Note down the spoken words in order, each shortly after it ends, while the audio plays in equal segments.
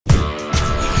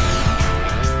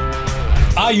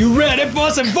Are you ready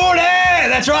for some footy?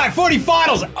 That's right, footy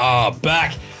finals are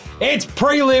back. It's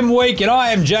prelim week, and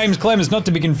I am Jaymz Clements, not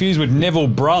to be confused with Neville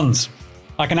Bruns.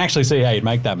 I can actually see how you'd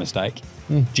make that mistake.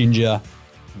 Ginger,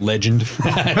 legend.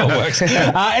 It all works.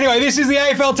 Anyway, this is the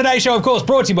AFL Today Show, of course,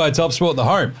 brought to you by TopSport, the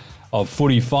home of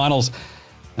footy finals.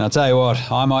 And I'll tell you what,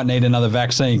 I might need another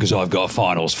vaccine because I've got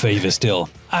finals fever still.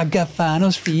 I've got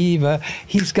finals fever.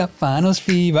 He's got finals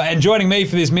fever. And joining me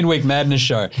for this Midweek Madness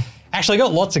show, actually,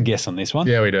 got lots of guests on this one.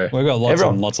 Yeah, we do. We've got lots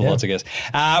of guests.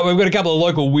 We've got a couple of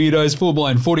local weirdos,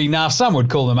 full-blown footy. Now, some would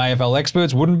call them AFL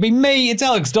experts. Wouldn't be me. It's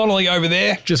Alex Donnelly over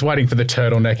there. Just waiting for the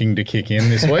turtlenecking to kick in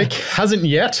this week. Hasn't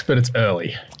yet, but it's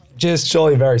early. Just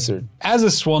surely very soon. As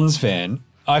a Swans fan,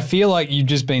 I feel like you've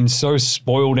just been so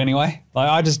spoiled anyway.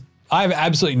 Like, I have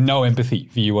absolutely no empathy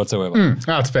for you whatsoever.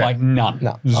 That's fair. Like, none.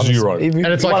 No. Zero. And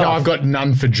it's like how I've got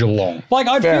none for Geelong. Like,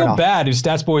 I'd Fair feel enough. bad if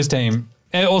Stats Boy's team...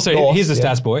 And also, North, here's the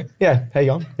Stats Boy. Yeah, how you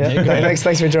going? Yeah. Thanks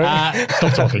for joining me.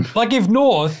 Stop talking. Like if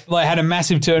North had a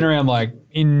massive turnaround like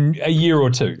in a year or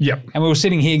two. Yep. And we were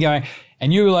sitting here going,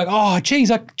 and you were like, oh, gee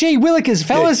willikers,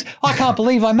 fellas, I can't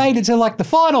believe I made it to like the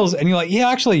finals. And you're like, yeah,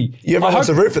 actually. Everyone wants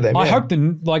to root for them. I hope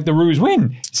the Roos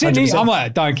win. Sydney, 100%. I'm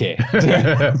like, don't care.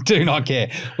 Do not care.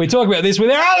 We talk about this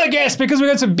with our other guests because we've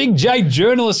got some big J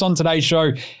journalists on today's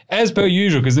show as per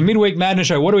usual because the Midweek Madness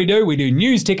show, what do? We do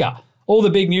news ticker. All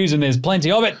the big news, and there's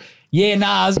plenty of it. Yeah,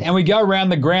 Nars, and we go around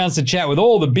the grounds to chat with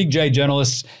all the big J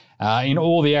journalists in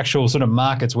all the actual sort of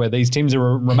markets where these teams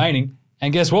are remaining.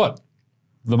 And guess what?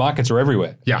 The markets are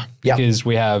everywhere. Yeah. Because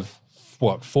we have,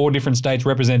 4 different states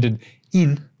represented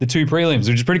in the 2 prelims,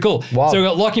 which is pretty cool. Wow. So we've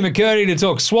got Lachlan McKirdy to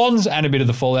talk Swans and a bit of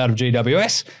the fallout of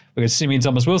GWS. We've got Simeon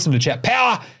Thomas-Wilson to chat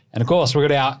power. And, of course, we've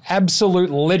got our absolute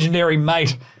legendary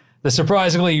mate, the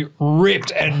surprisingly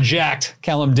ripped and jacked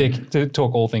Callum Dick to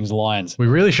talk all things Lions. We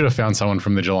really should have found someone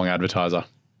from the Geelong Advertiser.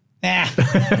 Nah,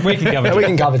 we can cover We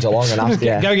can cover Geelong enough,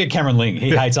 yeah. Go get Cameron Ling.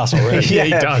 He hates us already. Yeah,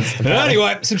 he does. But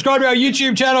anyway, subscribe to our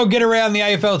YouTube channel. Get around the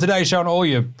AFL Today Show on all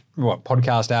your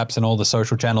podcast apps and all the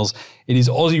social channels. It is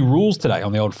Aussie Rules today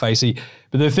on the old Facey.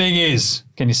 But the thing is,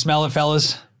 can you smell it,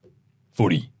 fellas?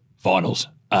 Footy finals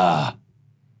are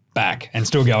back and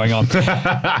still going on.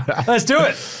 Let's do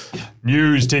it.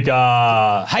 News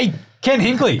ticker. Hey, Ken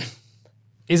Hinkley.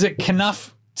 Is it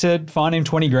enough to fine him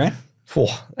 20 grand?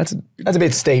 That's a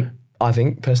bit steep, I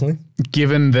think, personally.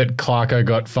 Given that Clarko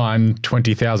got fined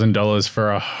 $20,000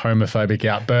 for a homophobic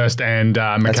outburst and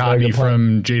a very McCartney good point.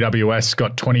 from GWS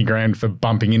got 20 grand for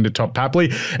bumping into Top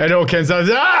Papley, and all Ken says,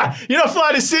 you're not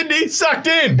flying to Sydney, sucked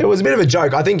in. It was a bit of a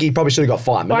joke. I think he probably should have got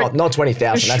fined, but Like, not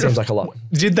 20,000. That seems like a lot.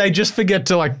 Did they just forget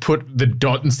to put the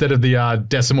dot instead of the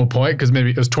decimal point? Because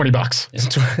maybe it was $20.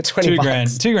 20 2 bucks. grand.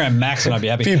 $2 grand max, and I'd be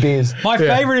happy. Few beers. My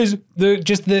favorite is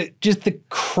the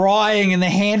crying and the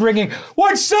hand wringing.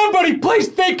 Would somebody please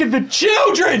think of the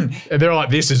children? And they're like,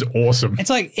 this is awesome. It's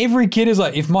like every kid is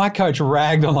like, if my coach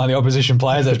ragged on the opposition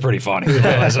players, that's pretty funny.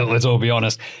 Let's all be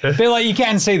honest. But you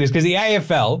can see this because the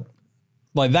AFL,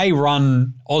 they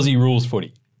run Aussie rules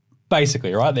footy,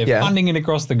 basically, right? They're funding it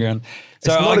across the ground.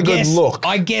 So It's not a good look.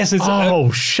 I guess it's.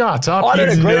 Shut up, I don't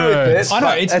you agree nerds. with this. I know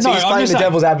it's As no. he's I'm playing just the saying,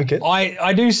 devil's advocate.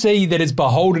 I do see that it's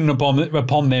beholden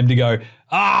upon them to go.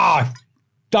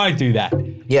 Don't do that.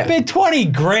 Yeah. But 20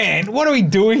 grand. What are we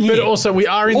doing here? But also, we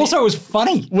are in Also, it was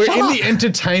funny. We're Shut in up. the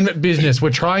entertainment business. We're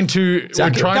trying to Go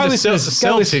listen to-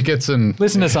 sell go listen- tickets and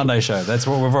Listen to Sunday Show. That's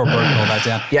what we've all broken all that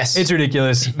down. Yes. It's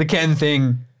ridiculous. The Ken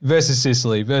thing versus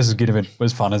Sicily versus Ginnivan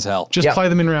was fun as hell. just play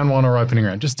them in round 1 or opening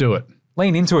round. Just do it.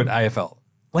 Lean into it, AFL.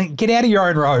 Get out of your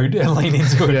own road and lean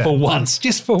into it Yeah. for once.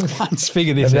 Just for once,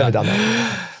 figure this I've out. never done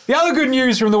that. The other good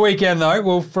news from the weekend,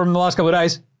 though, from the last couple of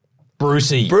days,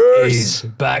 Brucey Bruce. is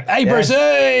back. Hey,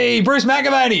 Brucey! Bruce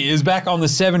McAvaney is back on the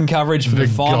 7 coverage for the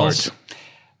finals. GOAT.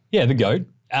 Yeah, the GOAT.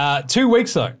 2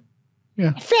 weeks, though.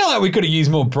 Yeah. I feel like we could have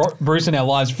used more Bruce in our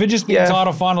lives for just the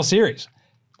entire final series.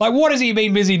 What has he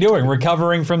been busy doing?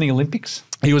 Recovering from the Olympics?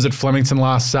 He was at Flemington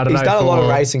last Saturday. He's done a lot of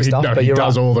racing stuff, but he you're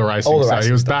does right. all the racing. All the so racing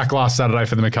he was stuff. back last Saturday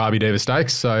for the Maccabi Diva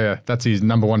Stakes. So yeah, that's his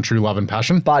number 1 true love and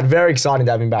passion. But very exciting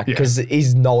to have him back because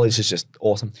his knowledge is just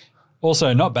awesome.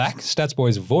 Also, not back, Stats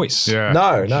Boy's voice. Yeah.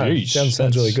 No. Jeez,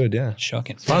 Sounds really good, yeah.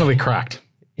 Shocking. Finally cracked.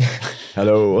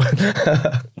 Hello.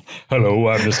 Hello,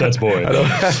 I'm the Stats Boy. I'll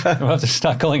have to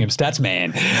start calling him Stats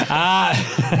Man.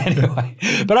 Anyway,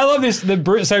 but I love this.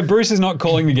 So Bruce is not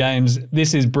calling the games.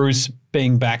 This is Bruce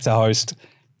being back to host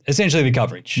essentially the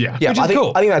coverage. Yeah. Yeah, which I is think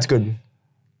cool. that's good.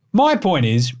 My point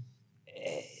is,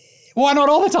 why not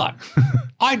all the time?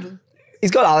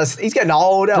 He's got others. He's getting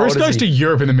old. How Bruce old is goes to he?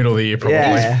 Europe in the middle of the year probably.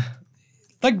 Yeah.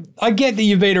 I get that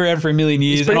you've been around for a million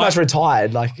years. He's pretty and much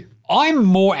retired. Like, I'm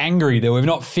more angry that we've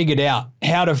not figured out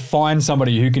how to find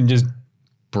somebody who can just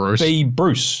Bruce. be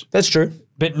Bruce, That's true.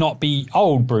 but not be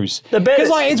old Bruce. The better- Because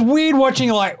like it's weird watching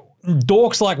like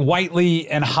dorks like Waitley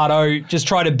and Hutto just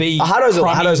try to be Hutto's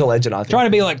a legend, I think. trying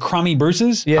to be like crummy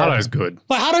Bruces. Yeah. Hutto's good.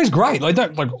 Like Hutto's great, like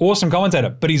awesome commentator,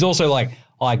 but he's also like,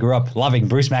 I grew up loving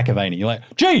Bruce McAvaney. You're like,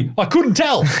 gee, I couldn't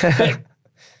tell. But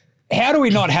how do we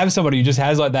not have somebody who just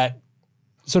has like that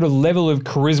sort of level of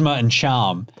charisma and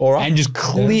charm Aura. and just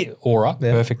clear aura?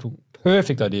 Yeah.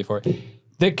 Perfect idea for it.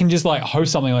 That can just like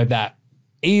host something like that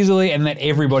easily, and that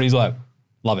everybody's like,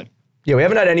 love it. Yeah, we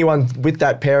haven't had anyone with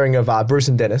that pairing of Bruce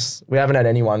and Dennis. We haven't had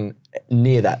anyone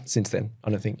near that since then, I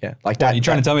don't think. Yeah, like that. Are you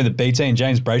trying to tell me that BT and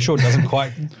James Brayshaw doesn't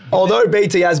quite? Although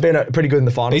BT has been pretty good in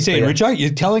the finals. BT and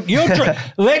Richo,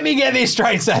 let me get this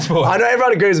straight, Sassport. I know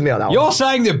everyone agrees with me on that You're one.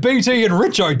 saying that BT and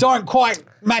Richo don't quite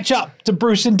match up to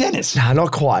Bruce and Dennis. Nah,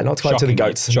 not quite to the Shocking,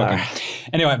 goats. mate, shocking.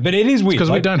 Anyway, but it is weird. Because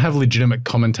we like- don't have legitimate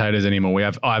commentators anymore. We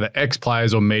have either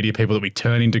ex-players or media people that we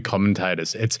turn into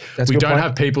commentators. That's we a good don't point.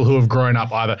 have people who have grown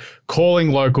up either calling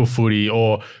local footy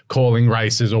or calling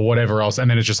races or whatever else, and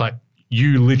then it's just like,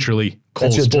 you literally call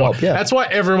That's your sport. job, yeah. That's why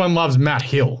everyone loves Matt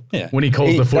Hill Yeah. when he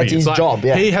calls the footy. That's his It's job,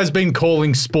 yeah. He has been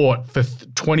calling sport for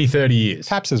 20, 30 years.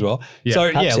 Paps as well. Yeah,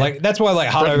 So Paps, yeah, yeah. like that's why like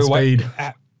Brenton Speed.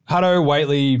 Hutto,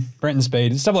 Waitley, Brenton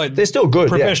Speed, stuff like They're still good,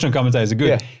 yeah. Professional commentators are good,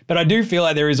 Yeah. but I do feel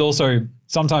like there is also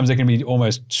sometimes there can be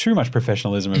almost too much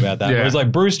professionalism about that. Yeah. Whereas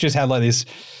like Bruce just had like this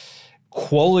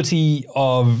quality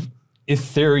of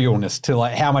etherealness to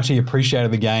like how much he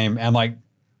appreciated the game and like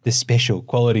the special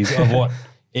qualities of what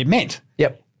it meant.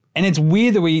 Yep. And it's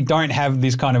weird that we don't have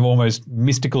this kind of almost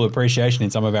mystical appreciation in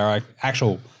some of our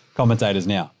actual commentators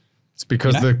now. It's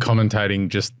because You know? the commentating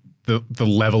just the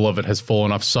level of it has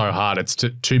fallen off so hard. It's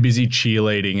too busy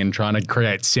cheerleading and trying to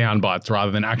create sound bites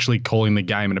rather than actually calling the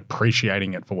game and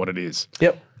appreciating it for what it is.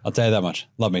 Yep. I'll tell you that much.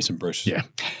 Love me some Bruce. Yeah.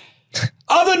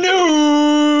 Other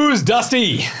news,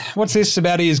 Dusty. What's this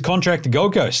about his contract to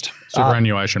Gold Coast?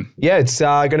 Superannuation. Yeah, it's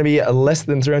going to be less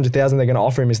than 300,000 they're going to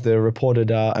offer him is the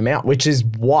reported amount, which is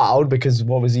wild because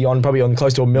what was he on? Probably on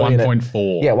close to $1 million.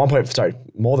 1.4. Yeah,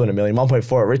 more than $1 million,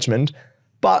 1.4 at Richmond.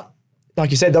 But like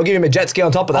you said, they'll give him a jet ski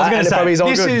on top of that, and it probably is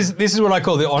all good. This is what I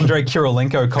call the Andrei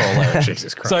Kirilenko corollary.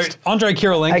 Jesus Christ. So Andrei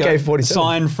Kirilenko AK-47.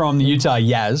 signed from the Utah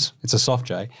Jazz, it's a soft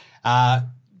J,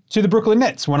 to the Brooklyn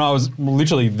Nets when I was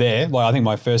literally there, like I think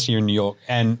my first year in New York,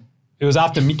 and it was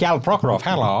after Mikhail Prokhorov,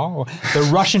 the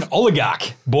Russian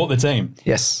oligarch, bought the team.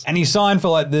 Yes. And he signed for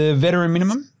like the veteran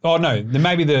minimum. Oh no,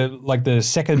 maybe the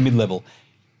second mid-level.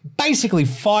 Basically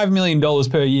 $5 million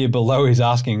per year below his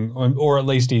asking, or at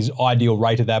least his ideal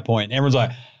rate at that point. Everyone's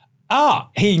like,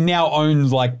 he now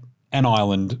owns like an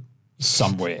island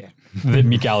somewhere that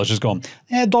Mikhail has just gone,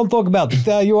 don't talk about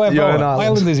it. Your own island.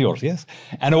 Island is yours, yes.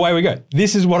 And away we go.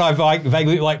 This is what I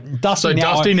vaguely like. Dusty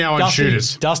now owns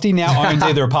Shooters. Dusty now owns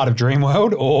either a part of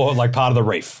Dreamworld or like part of the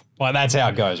Reef. Like that's how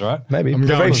it goes, right? Maybe. I'm The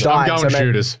going, Reef's dying, so maybe-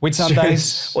 Shooters.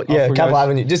 Whitsundays. Well, yeah, Cavill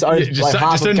Avenue. Just own like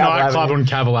half just of a Cavill nightclub Avenue. on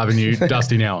Cavill Avenue,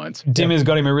 Dusty now owns. Dimmer's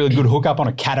got him a really good hookup on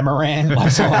a catamaran,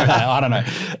 like something like that. I don't know.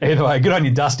 Either way, good on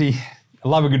you, Dusty. I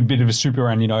love a good bit of a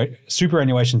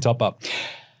superannuation top up.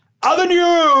 Other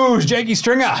news, Jakey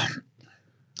Stringer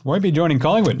won't be joining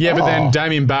Collingwood. Yeah, but then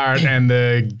Damien Barrett and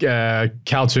the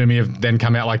Cal Toomey have then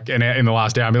come out like in the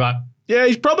last hour and be like, yeah,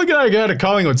 he's probably going to go to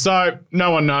Collingwood. So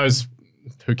no one knows.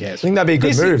 Who cares? I think that'd be a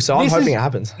good move, so I'm hoping it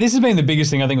happens. This has been the biggest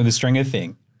thing I think with the Stringer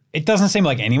thing. It doesn't seem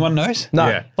like anyone knows. No.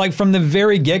 Yeah. Like from the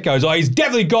very get-go, he's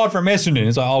definitely gone from Essendon.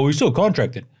 It's like, he's still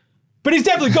contracted. But he's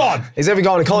definitely gone. He's ever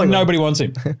going to Collingwood? Nobody wants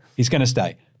him. He's going to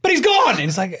stay. But he's gone. And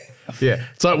it's like... Yeah.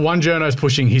 It's like one journo's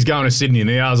pushing, he's going to Sydney. And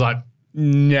the other's like,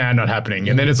 nah, not happening.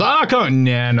 And then it's like, come on,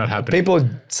 nah, not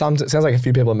happening. Sounds like a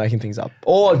few people are making things up.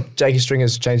 Or Jakey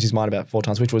Stringer's changed his mind about 4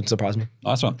 times, which wouldn't surprise me.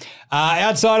 Nice one.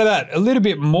 Outside of that, a little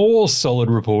bit more solid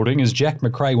reporting is Jack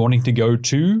McRae wanting to go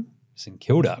to St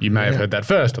Kilda. You may have heard that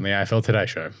first on the AFL Today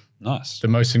Show. Nice. The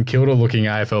most St Kilda looking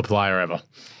AFL player ever.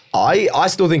 I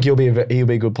still think he'll be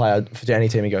a good player for any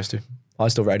team he goes to. I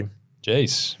still rate him.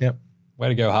 Jeez. Yep. Way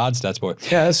to go hard, stats boy.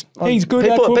 Yeah, He's good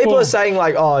at football. People are saying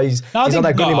like, he's not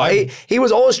that good anymore. He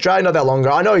was all Australian not that long ago.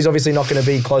 I know he's obviously not going to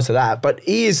be close to that, but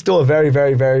he is still a very,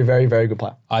 very, very, very, very good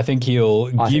player. I think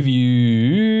he'll give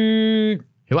you...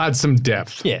 He'll add some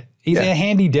depth. Yeah. He's a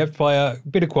handy depth player,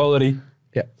 bit of quality.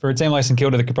 Yeah. For a team like St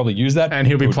Kilda that could probably use that. And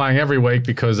he'll be playing every week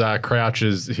because Crouch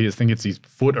I think it's his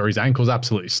foot or his ankle's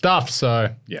absolutely stuffed. So,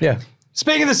 Yeah.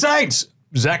 Speaking of the Saints,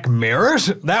 Zach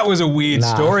Merritt, that was a weird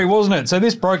story, wasn't it? So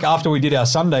this broke after we did our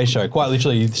Sunday show, quite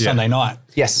literally Sunday night.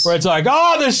 Yes. Where it's like,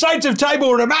 the Saints have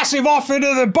tabled a massive offer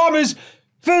to the Bombers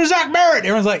for Zach Merritt.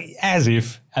 Everyone's like, as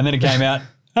if. And then it came out,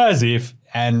 as if.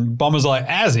 And Bombers like,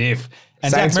 as if.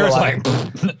 And Saints Zach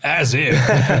Merritt's were like, as if.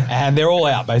 And they're all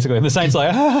out, basically. And the Saints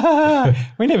like,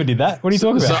 we never did that. What are you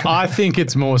talking about? So I think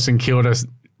it's more St Kilda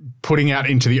putting out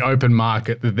into the open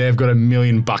market that they've got $1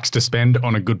 million to spend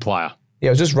on a good player. Yeah,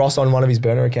 it was just Ross on one of his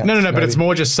burner accounts. No, but it's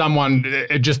more just someone,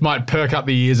 it just might perk up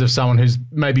the ears of someone who's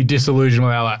maybe disillusioned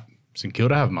with like, St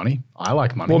Kilda have money. I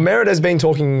like money. Well, Merritt has been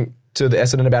talking to the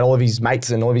Essendon about all of his mates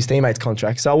and all of his teammates'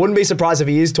 contracts. So I wouldn't be surprised if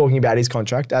he is talking about his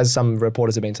contract, as some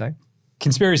reporters have been saying.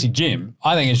 Conspiracy Jim,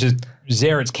 I think it's just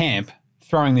Zerrett's camp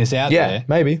throwing this out there. Yeah,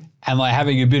 maybe. And like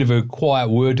having a bit of a quiet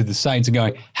word to the Saints and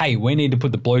going, hey, we need to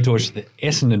put the blowtorch to the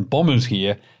Essendon Bombers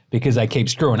here because they keep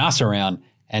screwing us around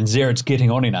and Zerrett's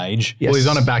getting on in age. Well, he's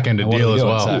on a back-ended deal as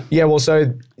well. So? Yeah, well,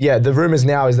 the rumours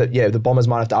now is that, the Bombers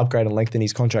might have to upgrade and lengthen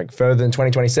his contract further than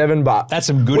 2027, but... That's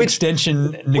some good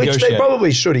extension negotiating. Which they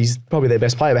probably should. He's probably their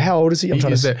best player, but how old is he? He'd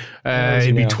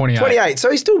be 28. 28,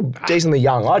 so he's still decently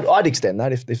young. I'd extend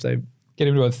that if they... Get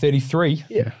him to about 33.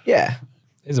 Yeah.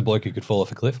 There's a bloke who could fall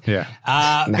off a cliff. Yeah.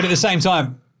 But at the same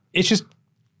time, it's just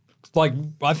like,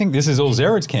 I think this is all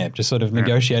Zerrett's camp, just sort of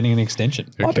negotiating an extension.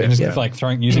 Okay. And just like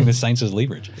using the Saints as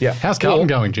leverage. Yeah. How's Carlton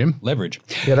going, Jim? Leverage.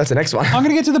 Yeah, that's the next one. I'm going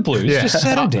to get to the Blues. Just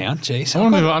settle down. Jeez.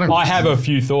 I have a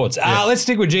few thoughts. Let's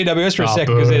stick with GWS for a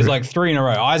second because there's like 3 in a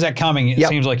row. Isaac Cumming, it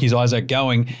seems like he's Isaac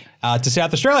going to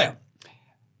South Australia.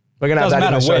 We're going to have that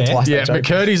in the show twice. Yeah,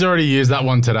 McKirdy's already used that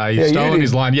one today. He's stolen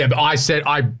his line. Yeah, but I said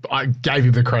I gave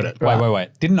him the credit. Wait.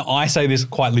 Didn't I say this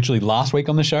quite literally last week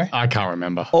on the show? I can't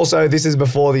remember. Also, this is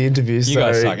before the interview, You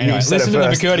guys suck. Anyway, listen to the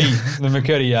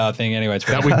McKirdy thing anyway. It's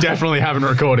that we definitely haven't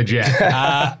recorded yet.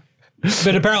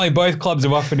 But apparently both clubs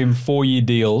have offered him 4-year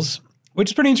deals, which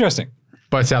is pretty interesting.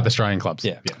 Both South Australian clubs.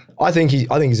 Yeah. I think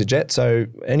he's a Jet, so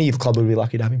any club would be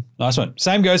lucky to have him. Nice one.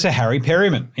 Same goes to Harry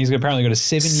Perryman. He's apparently got a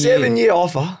 7-year. 7-year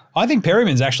offer. I think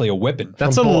Perryman's actually a weapon.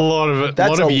 That's a lot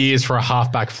of years for a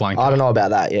halfback flank. I don't know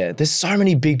about that, yeah. There's so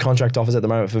many big contract offers at the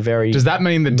moment for very... Does that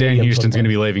mean that Dan Houston's going to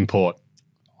be leaving Port?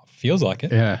 Feels like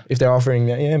it. Yeah. If they're offering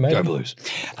that, yeah, maybe. Go Blues.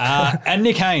 And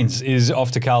Nick Haynes is off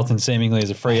to Carlton seemingly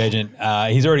as a free agent.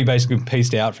 He's already basically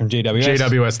pieced out from GWS.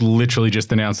 GWS literally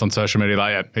just announced on social media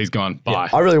that, he's gone. Bye.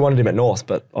 I really wanted him at North,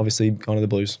 but obviously gone to the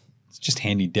Blues. It's just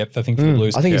handy depth, I think, for the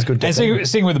Blues. I think he's good And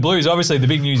sticking with the Blues, obviously the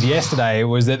big news yesterday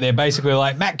was that they're basically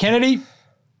like, Matt Kennedy,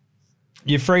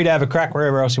 you're free to have a crack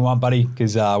wherever else you want, buddy,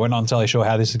 because we're not entirely sure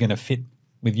how this is going to fit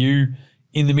with you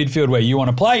in the midfield where you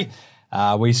want to play.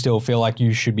 We still feel like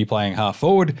you should be playing half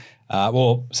forward,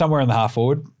 or somewhere in the half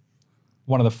forward,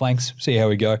 one of the flanks, see how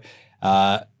we go.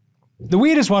 The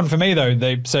weirdest one for me,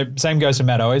 though, so same goes to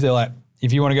Matt Owens. They're like,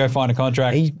 if you want to go find a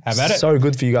contract, have at it. So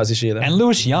good for you guys this year, though. And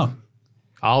Lewis Young.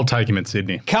 I'll take him at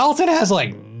Sydney. Carlton has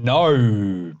like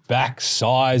no back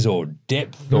size or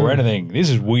depth or anything.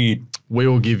 This is weird. We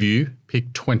will give you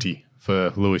pick 20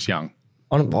 for Lewis Young.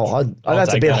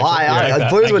 That's a bit high.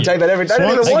 Blues would take that every day. They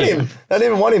don't even want him. They don't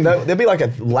even want him. There'll be like a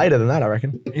later than that, I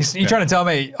reckon. You're trying to tell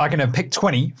me I can have pick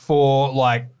 20 for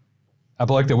like a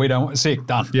bloke that we don't want sick?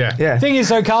 Done. Yeah. Thing is,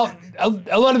 so Carlton,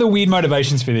 a lot of the weird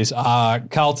motivations for this are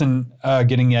Carlton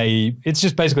getting it's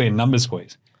just basically a number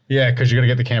squeeze. Yeah, because you got to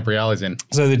get the Campriales in.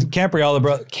 So the Campriale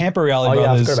brothers. I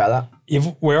forgot about that. If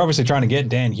we're obviously trying to get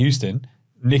Dan Houston,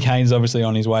 Nick Haynes obviously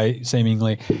on his way,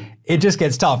 seemingly. It just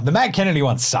gets tough. The Matt Kennedy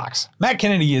one sucks. Matt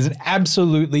Kennedy is an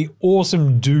absolutely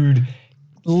awesome dude,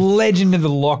 legend in the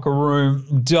locker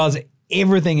room, does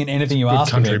everything and anything you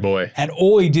ask of him. Country boy. And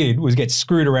all he did was get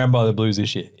screwed around by the Blues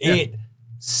this year. Yeah. It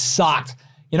sucked.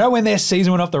 You know when their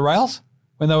season went off the rails?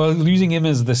 When they were losing him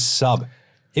as the sub.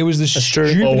 It was the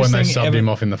stupidest thing Or when they subbed him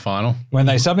off in the final. When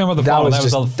they subbed him off the final, that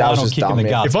was the final kick in the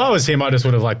guts. If I was him, I just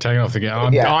would have taken off the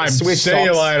game. See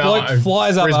you later. Like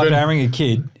flies up after having a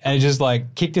kid and it's just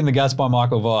like kicked in the guts by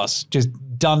Michael Voss, just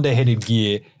dunder-headed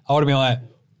gear. I would have been like,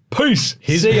 peace.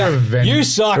 See ya. You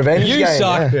suck. You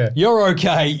suck. Yeah. You're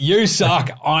okay. You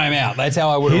suck. I'm out. That's how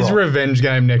I would have His revenge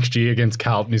game next year against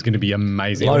Carlton is going to be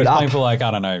amazing. He's playing for I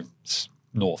don't know,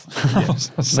 North.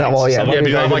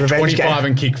 Be like 25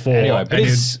 and kick 4. Anyway, but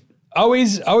it's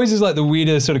always is like the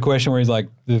weirdest sort of question where he's like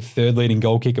the third leading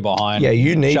goal kicker behind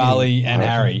you need Charlie and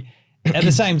Harry. At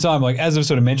the same time, like as I've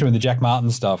sort of mentioned with the Jack Martin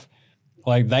stuff,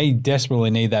 like they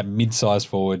desperately need that mid-sized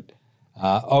forward.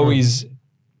 Always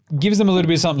gives them a little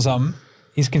bit of something.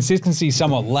 His consistency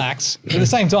somewhat lacks. At the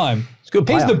same time, good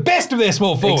he's the best of their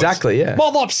small forwards. Exactly, yeah.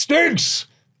 Mollop stinks,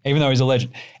 even though he's a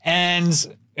legend. And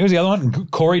who's the other one?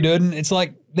 Corey Durden. It's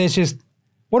like, there's just,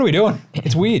 what are we doing?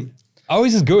 It's weird.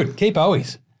 Always is good. Keep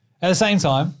always. At the same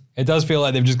time, it does feel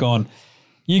like they've just gone,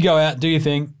 you go out, do your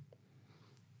thing.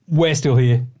 We're still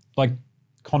here. Like,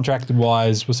 contracted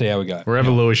wise, we'll see how we go.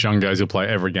 Wherever Lewis Young goes, he'll play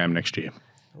every game next year.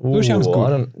 Lewis Young's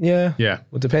good. Yeah.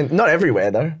 Well, depend. Not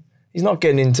everywhere, though. He's not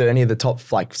getting into any of the top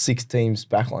 6 teams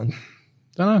backline.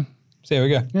 Don't know. So there we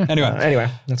go. Yeah. Anyway,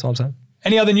 that's all I'm saying.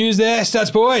 Any other news there,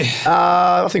 Stats Boy?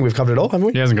 I think we've covered it all, haven't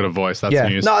we? He hasn't got a voice. That's the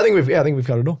news. No, I think we've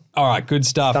covered it all. All right, good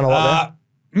stuff. Done a lot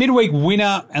there. Midweek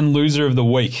winner and loser of the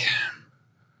week.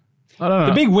 I don't know.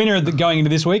 The big winner going into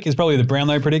this week is probably the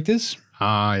Brownlow predictors.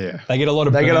 Yeah. They get a lot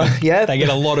of burn. They get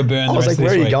a lot of burn. I was like,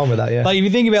 where are you going with that? Yeah. Like if you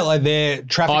think about their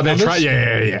traffic numbers,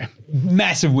 yeah.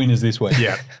 massive winners this week.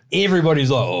 Yeah.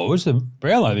 Everybody's like, oh, what's the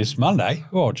Brownlow this Monday?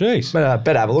 Oh, geez.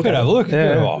 Better have a look. Yeah.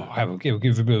 Oh, give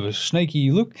a bit of a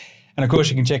sneaky look. And, of course,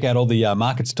 you can check out all the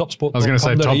markets, TopSport. I was going to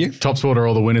say TopSport are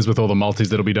all the winners with all the multis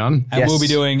that'll be done. And we'll be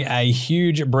doing a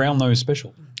huge Brownlow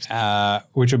special,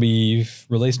 which will be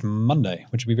released Monday,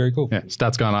 which will be very cool. Yeah,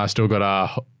 Stats Guy and I still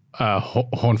got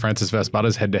Horn Francis versus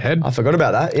Butters head-to-head. I forgot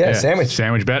about that. Yeah, sandwich.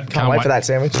 Sandwich bet. Can't wait for that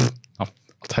sandwich. I'll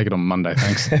take it on Monday,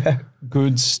 thanks.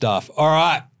 Good stuff. All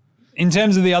right. In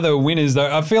terms of the other winners,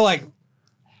 though, I feel like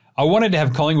I wanted to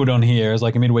have Collingwood on here as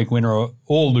like a midweek winner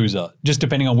or loser, just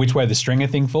depending on which way the stringer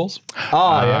thing falls.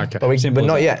 Oh, yeah. Okay. But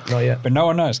not yet. But no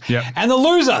one knows. Yeah. And the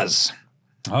losers.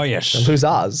 Oh, yes. The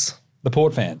losers. The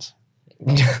Port fans.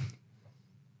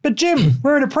 But Jim,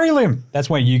 we're in a prelim. That's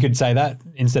where you could say that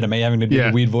instead of me having to do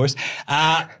the weird voice.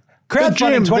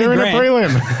 Crowdfunding 20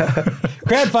 grand.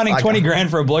 Crowdfunding 20 grand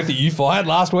for a bloke that you fired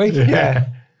last week. Yeah.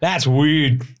 That's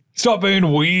weird. Stop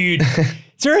being weird.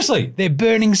 Seriously, they're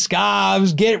burning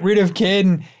scarves. Get rid of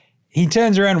Ken. He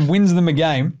turns around and wins them a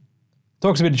game.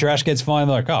 Talks a bit of trash, gets fined.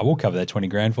 They're like, oh, we'll cover that 20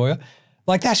 grand for you.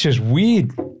 Like, that's just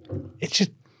weird. It's just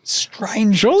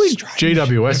strange. Surely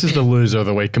GWS is the loser of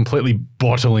the week, completely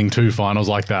bottling 2 finals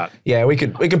like that. Yeah, we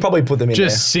could probably put them in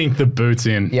Just sink the boots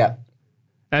in. Yeah.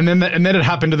 And then it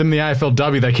happened to them in the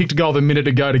AFLW. They kicked a goal the minute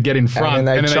to go to get in front, and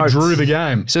then they drew the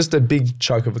game. It's just a big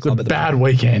choke of a club. Bad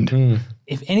weekend.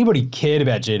 If anybody cared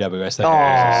about GWS, they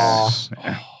Ow.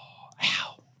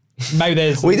 Maybe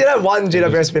there's... We did have one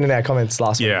GWS win in our comments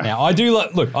last week. Yeah. Now, I do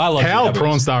look, I love Hal GWS.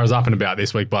 Prawnstar is up and about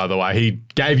this week, by the way. He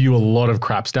gave you a lot of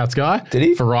crap, Stats Guy. Did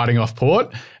he? For writing off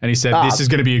Port. And he said, this is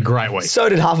going to be a great week. So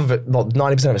did half of it. Well,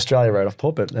 90% of Australia wrote off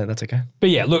Port, but that's okay. But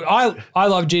yeah, look, I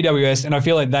love GWS, and I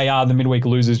feel like they are the midweek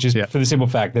losers just for the simple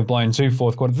fact they've blown 2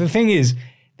 fourth quarters. The thing is,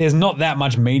 there's not that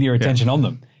much media attention on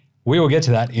them. We will get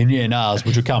to that in your NARS,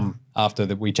 which will come after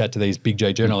we chat to these big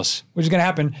J journalists, which is going to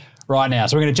happen right now.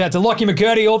 So we're going to chat to Lachlan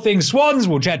McKirdy, all things Swans.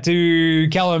 We'll chat to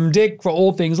Callum Dick for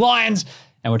all things Lions.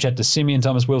 And we'll chat to Simeon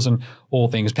Thomas Wilson, all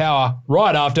things Power,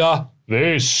 right after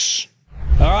this.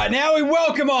 All right, now we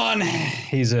welcome on.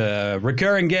 He's a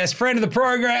recurring guest, friend of the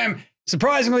program.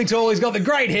 Surprisingly tall. He's got the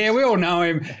great hair. We all know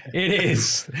him. It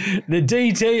is the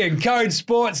DT and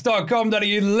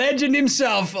codesports.com.au legend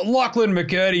himself, Lachlan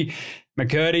McKirdy.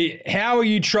 McKirdy, how are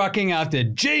you trucking after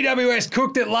GWS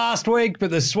cooked it last week, but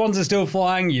the Swans are still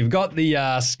flying? You've got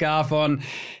the scarf on.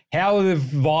 How are the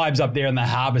vibes up there in the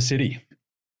Harbour City?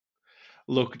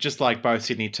 Look, just like both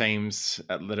Sydney teams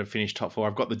that have finished top 4,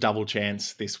 I've got the double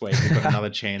chance this week. We've got another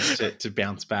chance to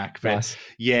bounce back. But Nice.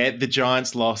 yeah, the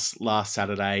Giants lost last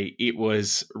Saturday. It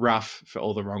was rough for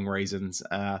all the wrong reasons.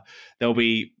 There'll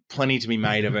be plenty to be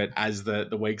made of it as the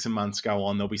weeks and months go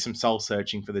on. There'll be some soul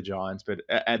searching for the Giants. But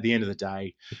at the end of the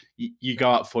day, you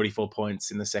go up 44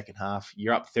 points in the second half.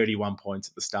 You're up 31 points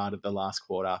at the start of the last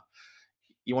quarter.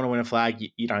 You want to win a flag,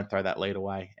 you don't throw that lead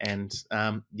away. And,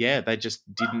 they just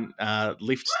didn't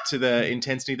lift to the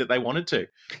intensity that they wanted to.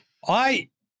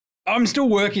 I'm still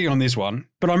working on this one,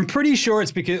 but I'm pretty sure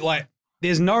it's because, like,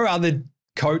 there's no other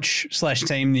coach /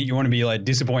 team that you want to be, like,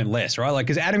 disappoint less, right? Like,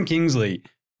 because Adam Kingsley,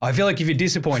 I feel like if you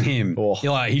disappoint him,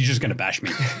 you're like, he's just going to bash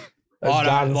me.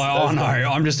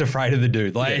 I'm just afraid of the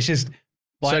dude. Like, it's just...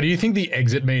 Like, so do you think the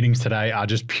exit meetings today are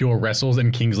just pure wrestles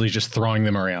and Kingsley's just throwing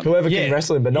them around? Whoever can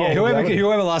wrestle him, but no one will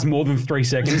whoever lasts more than 3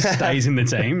 seconds stays in the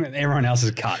team. And everyone else is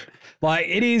cut. Like,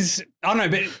 it is, I don't know,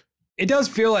 but it does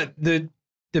feel like the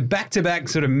back-to-back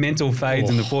sort of mental fades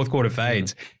and the fourth quarter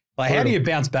fades. Like, how do you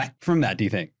bounce back from that, do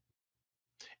you think?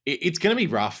 It's going to be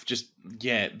rough. Just,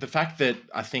 the fact that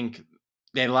I think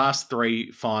their last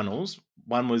 3 finals,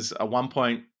 one was a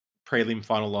 1-point prelim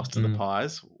final loss to the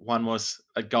Pies. One was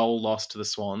a goal loss to the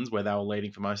Swans where they were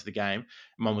leading for most of the game.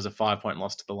 And one was a 5-point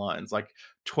loss to the Lions. Like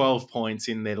 12 points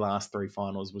in their last 3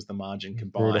 finals was the margin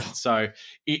combined. Brutal. So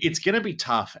it's going to be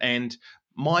tough. And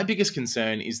my biggest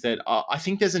concern is that I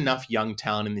think there's enough young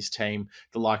talent in this team,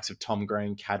 the likes of Tom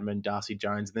Green, Cadman, Darcy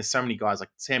Jones, and there's so many guys like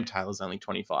Sam Taylor's only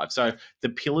 25. So the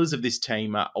pillars of this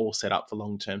team are all set up for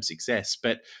long-term success.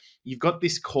 But you've got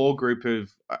this core group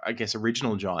of, I guess,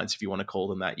 original Giants, if you want to call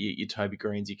them that, your Toby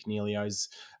Greens, your Cornelios,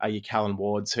 your Callan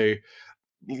Wards, who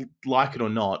like it or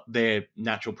not, their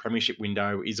natural premiership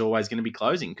window is always going to be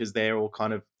closing because they're all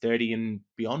kind of 30 and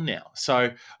beyond now.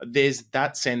 So there's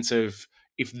that sense of,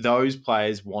 if those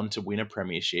players want to win a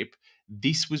premiership,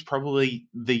 this was probably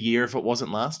the year if it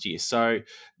wasn't last year. So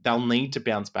they'll need to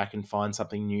bounce back and find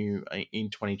something new in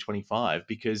 2025,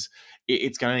 because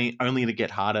it's going to only to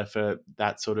get harder for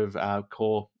that sort of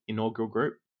core inaugural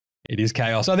group. It is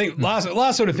chaos. I think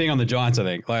last sort of thing on the Giants, I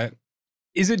think, like,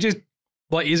 is it just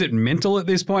like, is it mental at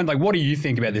this point? Like, what do you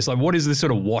think about this? Like, what is this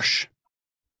sort of wash?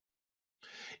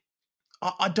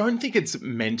 I don't think it's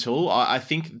mental. I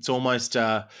think it's almost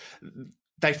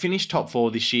they finished top 4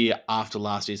 this year after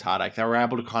last year's heartache. They were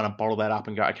able to kind of bottle that up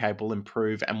and go, okay, we'll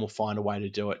improve and we'll find a way to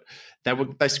do it.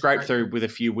 They scraped through with a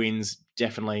few wins,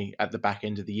 definitely at the back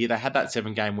end of the year. They had that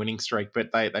 7-game winning streak,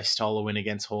 but they stole a win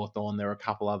against Hawthorn. There were a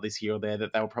couple others here or there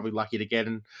that they were probably lucky to get,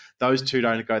 and those two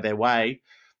don't go their way.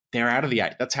 They're out of the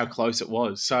 8. That's how close it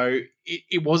was. So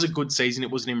it was a good season.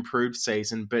 It was an improved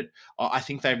season, but I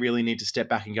think they really need to step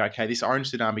back and go, okay, this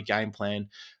Orange Tsunami game plan,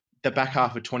 the back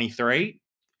half of 23,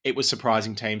 it was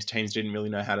surprising teams. Teams didn't really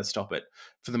know how to stop it.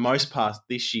 For the most part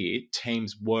this year,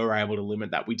 teams were able to limit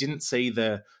that. We didn't see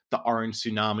the Orange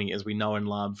Tsunami as we know and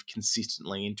love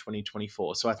consistently in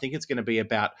 2024. So I think it's going to be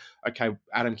about, okay,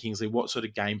 Adam Kingsley, what sort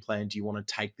of game plan do you want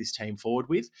to take this team forward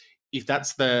with? If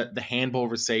that's the handball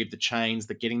received, the chains,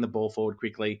 the getting the ball forward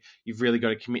quickly, you've really got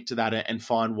to commit to that and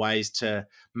find ways to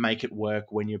make it work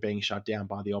when you're being shut down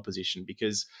by the opposition.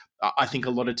 Because I think a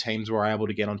lot of teams were able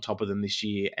to get on top of them this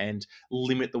year and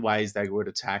limit the ways they would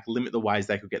attack, limit the ways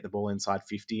they could get the ball inside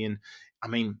 50. And I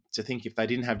mean, to think if they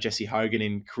didn't have Jesse Hogan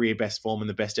in career best form and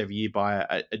the best ever year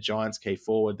by a Giants key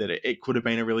forward, that it could have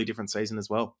been a really different season as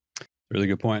well. Really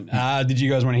good point. Did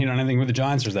you guys want to hit on anything with the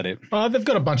Giants, or is that it? They've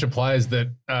got a bunch of players that,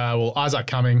 Isaac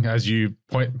Cumming, as you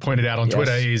pointed out on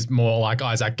Twitter, is more like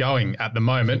Isaac Going at the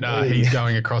moment. He's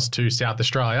going across to South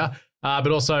Australia. But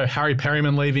also Harry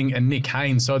Perryman leaving and Nick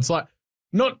Haynes. So it's like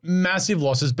not massive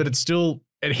losses, but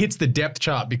it hits the depth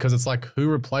chart, because it's like, who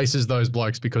replaces those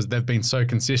blokes, because they've been so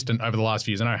consistent over the last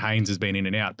few years. I know Haynes has been in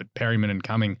and out, but Perryman and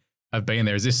Cumming have been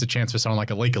there. Is this a chance for someone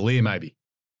like Alika Lear maybe?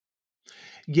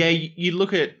 Yeah, you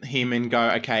look at him and go,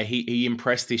 okay, he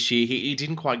impressed this year. He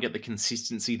didn't quite get the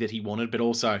consistency that he wanted, but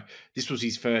also this was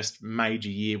his first major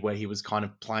year where he was kind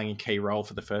of playing a key role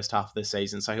for the first half of the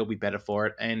season, so he'll be better for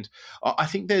it. And I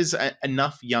think there's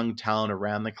enough young talent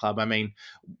around the club. I mean,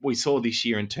 we saw this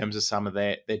year in terms of some of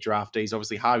their draftees.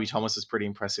 Obviously, Harvey Thomas is pretty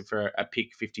impressive for a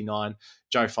pick 59.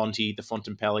 Joe Fonte, the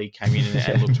Fontempelli, came in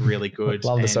and looked really good.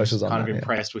 Love the socials on kind that, of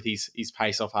impressed with his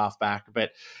pace off halfback.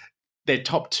 But their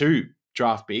top 2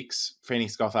 draft picks,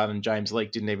 Phoenix Gothard and Jaymz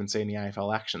Leake, didn't even see any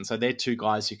AFL action. So they're 2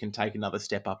 guys who can take another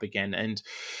step up again. And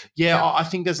I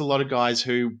think there's a lot of guys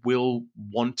who will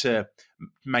want to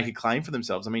make a claim for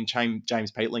themselves. I mean, James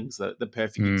Peatling's the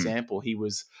perfect example. He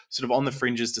was sort of on the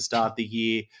fringes to start the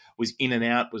year, was in and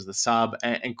out, was the sub,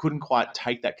 and couldn't quite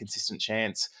take that consistent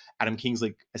chance. Adam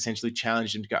Kingsley essentially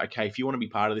challenged him to go, okay, if you want to be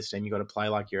part of this team, you got to play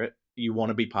like you want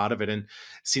to be part of it. And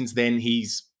since then,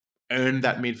 he's earned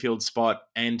that midfield spot,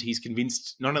 and he's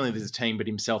convinced not only there's a team but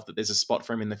himself that there's a spot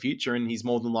for him in the future, and he's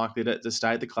more than likely to stay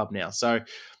at the club now. So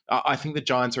I think the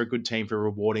Giants are a good team for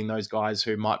rewarding those guys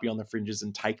who might be on the fringes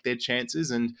and take their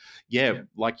chances. And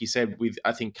like you said, with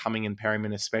I think Cumming and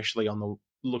Perryman especially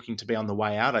looking to be on the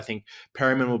way out, I think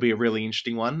Perryman will be a really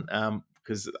interesting one.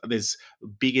 Because there's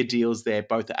bigger deals there,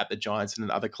 both at the Giants and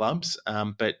at other clubs.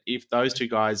 But if those 2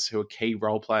 guys who are key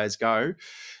role players go,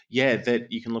 that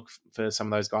you can look for some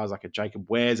of those guys like a Jacob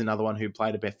Ware's another one who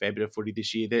played a fair bit of footy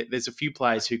this year. There's a few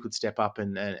players who could step up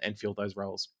and fill those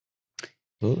roles.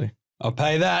 Absolutely. I'll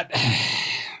pay that.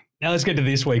 Now let's get to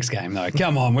this week's game, though.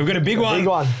 Come on, we've got a big one. Big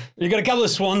one. We've got a couple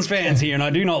of Swans fans here, and I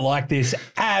do not like this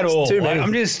at all. Too many.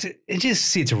 It just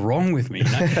sits wrong with me.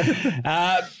 You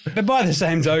know? But by the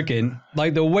same token,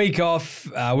 like the week off,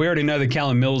 we already know that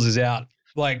Callum Mills is out.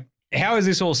 Like, how is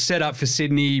this all set up for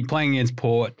Sydney playing against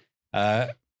Port?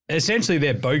 Essentially,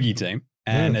 their bogey team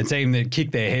and a team that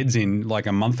kicked their heads in like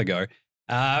a month ago.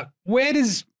 Where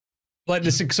does like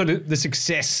the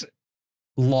success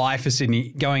lie for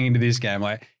Sydney going into this game?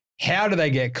 Like, how do they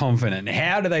get confident?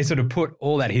 How do they sort of put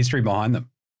all that history behind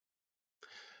them?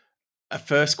 A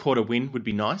first quarter win would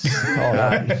be nice.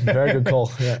 Very good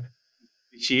call. Yeah.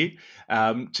 This year,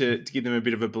 to give them a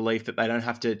bit of a belief that they don't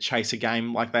have to chase a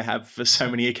game like they have for so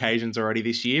many occasions already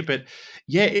this year. But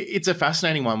it's a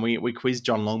fascinating one. We quizzed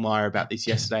John Longmire about this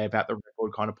yesterday, about the record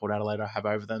record kind of Port Adelaide I have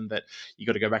over them, that you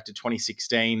got to go back to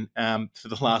 2016 for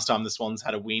the last time the Swans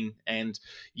had a win. And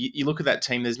you look at that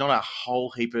team, there's not a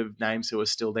whole heap of names who are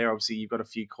still there. Obviously, you've got a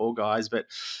few core guys, but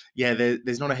yeah,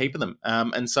 there's not a heap of them.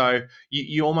 And so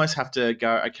you almost have to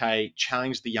go, okay,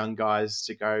 challenge the young guys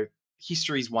to go,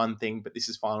 history's one thing, but this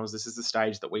is finals. This is the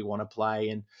stage that we want to play.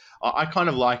 And I kind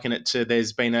of liken it to,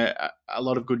 there's been a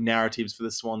lot of good narratives for the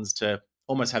Swans to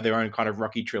almost have their own kind of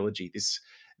Rocky trilogy.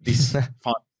 This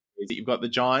final, you've got the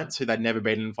Giants, who they'd never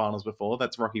beaten in finals before.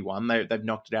 That's Rocky 1. They've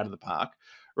knocked it out of the park.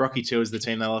 Rocky 2 is the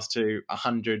team they lost to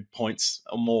 100 points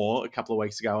or more a couple of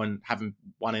weeks ago and haven't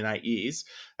won in 8 years.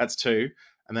 That's 2.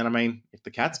 And then, I mean, if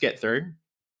the Cats get through,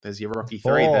 there's your Rocky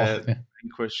 3, the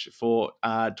vanquish for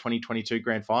 2022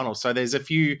 grand final. So there's a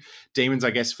few demons, I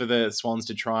guess, for the Swans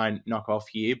to try and knock off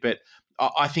here. But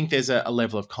I think there's a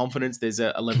level of confidence. There's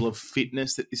a level of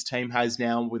fitness that this team has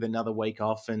now with another week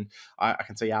off. And I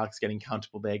can see Alex getting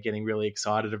comfortable there, getting really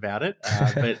excited about it.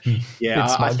 But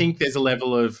yeah, I think there's a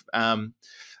level of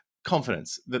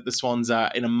confidence that the Swans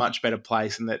are in a much better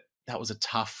place, and that was a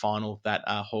tough final that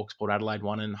Hawks Port Adelaide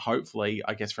won. And hopefully,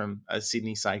 I guess from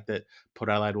Sydney's sake, that Port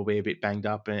Adelaide will be a bit banged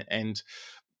up and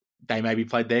they maybe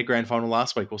played their grand final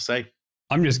last week. We'll see.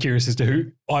 I'm just curious as to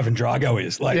who Ivan Drago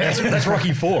is. Like that's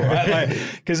Rocky 4, right?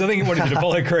 Because I think what is it?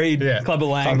 Apollo Creed, Clubber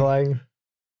Lang.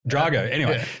 Drago.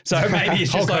 Anyway, so maybe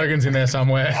it's just Hulk Hogan's in there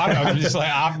somewhere. I'm just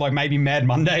like maybe Mad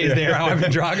Monday is there.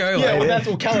 Ivan Drago. Yeah, well, that's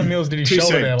what Callum Mills did his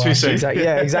shoulder there last year.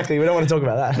 Yeah, exactly. We don't want to talk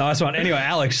about that. Nice one. Anyway,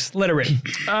 Alex, let it rip.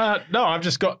 No, I've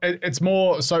just got, it's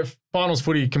more, so finals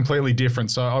footy completely different.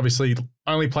 So obviously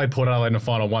only played Port Adelaide in a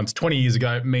final once 20 years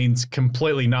ago means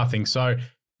completely nothing. So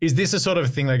is this a sort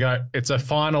of thing they go, it's a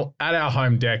final at our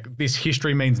home deck. This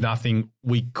history means nothing.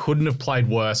 We couldn't have played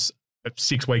worse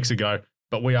 6 weeks ago.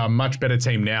 But we are a much better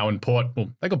team now, and Port,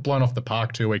 well, they got blown off the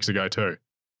park 2 weeks ago too.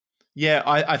 Yeah,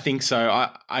 I think so.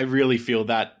 I really feel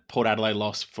that Port Adelaide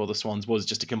loss for the Swans was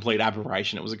just a complete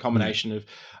aberration. It was a combination of,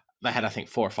 they had, I think,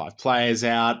 4 or 5 players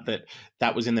out,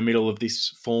 that was in the middle of this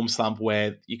form slump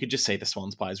where you could just see the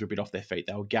Swans players were a bit off their feet.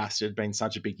 They were gassed. It had been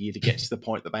such a big year to get to the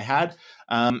point that they had.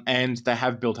 And they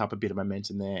have built up a bit of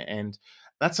momentum there. And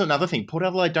that's another thing. Port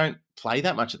Adelaide don't play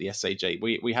that much at the SCG.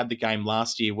 We had the game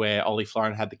last year where Ollie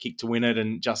Florin had the kick to win it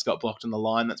and just got blocked on the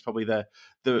line. That's probably the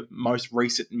most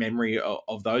recent memory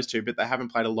of those two, but they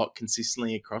haven't played a lot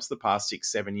consistently across the past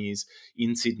 6-7 years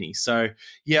in Sydney. So,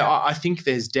 yeah, I think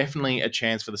there's definitely a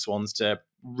chance for the Swans to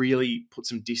really put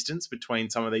some distance between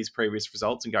some of these previous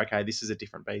results and go, okay, this is a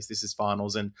different beast. This is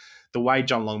finals. And the way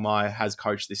John Longmire has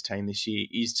coached this team this year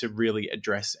is to really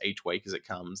address each week as it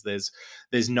comes. There's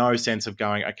no sense of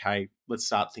going, okay, let's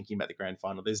start thinking about the grand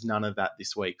final. There's none of that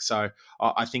this week. So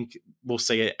I think we'll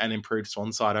see an improved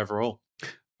Swan side overall.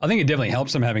 I think it definitely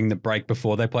helps them having the break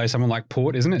before they play someone like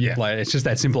Port, isn't it? Yeah. Like, it's just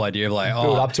that simple idea of like,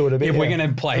 build up to it a bit, if we're going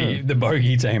to play the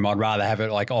bogey team, I'd rather have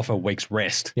it like off a week's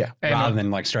rest rather than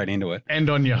like straight into it.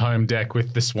 And on your home deck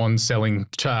with the Swans selling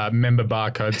member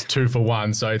barcodes 2 for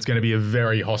 1. So it's going to be a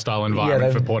very hostile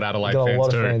environment for Port Adelaide fans too. Got a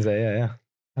lot of fans there, yeah.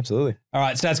 Absolutely. All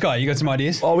right, Stats Guy, you got some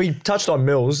ideas? Oh, we touched on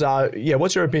Mills.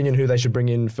 What's your opinion who they should bring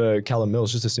in for Callum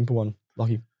Mills? Just a simple one,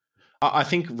 Lockie. I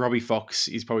think Robbie Fox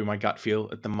is probably my gut feel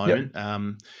at the moment.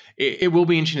 Yep. It will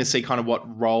be interesting to see kind of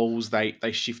what roles they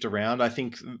shift around. I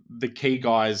think the key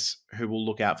guys who will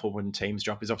look out for when teams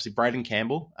drop is obviously Braden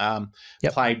Campbell.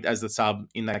 Played as the sub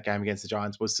in that game against the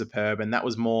Giants, was superb. And that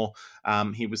was more,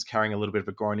 he was carrying a little bit of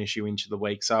a groin issue into the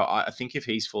week. So I think if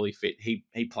he's fully fit,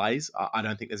 he plays. I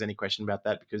don't think there's any question about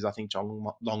that, because I think John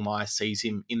Longmire sees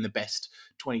him in the best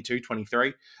 22,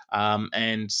 23.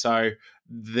 And so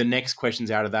the next questions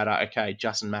out of that are, okay,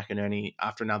 Justin McAvaney,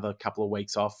 after another couple of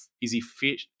weeks off, is he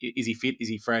fit? Is he fit? Is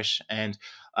he fresh? And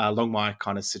Longmire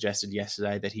kind of suggested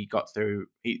yesterday that he's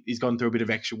gone through a bit of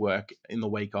extra work in the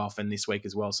week off and this week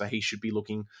as well. So he should be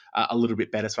looking a little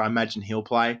bit better. So I imagine he'll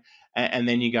play. And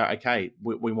then you go, okay,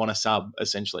 we want a sub,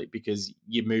 essentially, because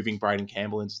you're moving Braden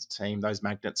Campbell into the team, those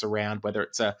magnets around, whether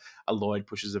it's a Lloyd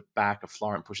pushes it back, a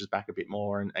Florent pushes back a bit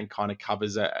more and kind of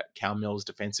covers a Cal Mills'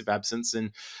 defensive absence.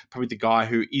 And probably the guy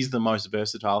who is the most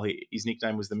versatile, his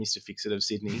nickname was the Mr. Fix-It of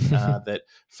Sydney, that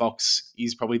Fox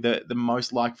is probably the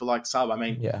most like-for-like sub. I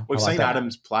mean, we've seen that.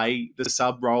 Adams play the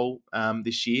sub role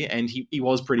this year, and he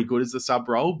was pretty good as the sub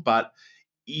role, but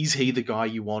is he the guy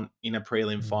you want in a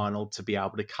prelim final to be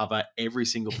able to cover every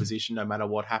single position no matter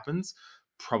what happens?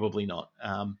 Probably not.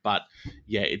 But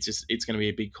yeah, it's going to be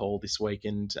a big call this week.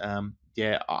 And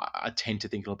I tend to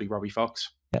think it'll be Robbie Fox.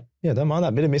 Yeah, don't mind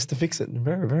that bit of Mr. Fix-It.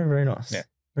 Very, very, very nice. Yeah,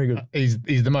 very good.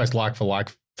 He's the most like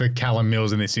for Callum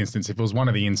Mills in this instance. If it was one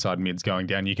of the inside mids going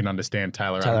down, you can understand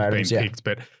Taylor Adams being picked,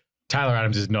 but Taylor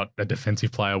Adams is not a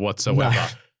defensive player whatsoever. No.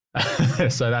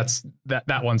 So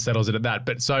that one settles it at that.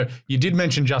 But so you did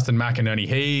mention Justin McAvaney.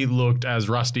 He looked as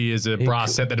rusty as a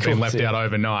brass set that had been left out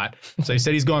overnight. So he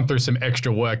said he's gone through some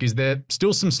extra work. Is there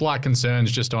still some slight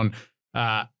concerns just on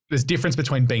there's difference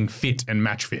between being fit and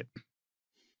match fit?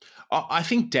 I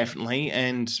think definitely,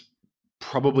 and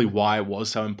probably why it was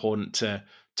so important to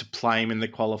play him in the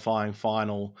qualifying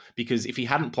final, because if he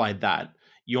hadn't played that,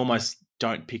 you almost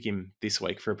don't pick him this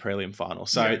week for a prelim final.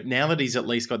 So now that he's at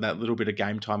least got that little bit of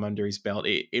game time under his belt,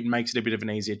 it makes it a bit of an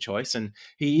easier choice. And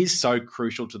he is so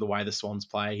crucial to the way the Swans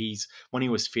play. When he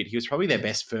was fit, he was probably their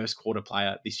best first quarter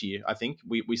player this year. I think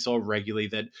we saw regularly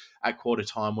that at quarter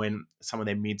time, when some of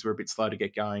their mids were a bit slow to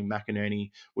get going,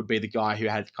 McInerney would be the guy who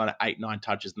had kind of 8-9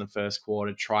 touches in the first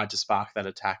quarter, tried to spark that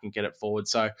attack and get it forward.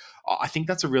 So I think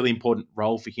that's a really important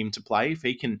role for him to play if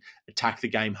he can attack the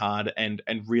game hard and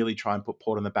really try and put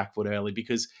Port on the back foot early,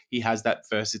 because he has that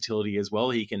versatility as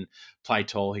well. He can play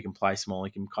tall, he can play small,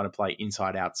 he can kind of play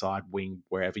inside, outside, wing,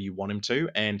 wherever you want him to.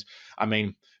 And I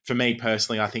mean, for me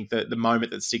personally, I think that the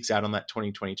moment that sticks out on that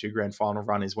 2022 grand final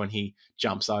run is when he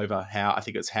jumps over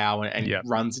Howe and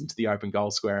runs into the open goal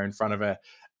square in front of a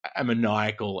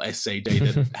maniacal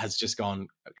SCD that has just gone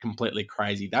completely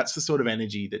crazy. That's the sort of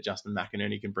energy that Justin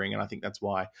McInerney can bring, and I think that's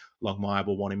why Longmire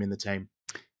will want him in the team.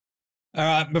 All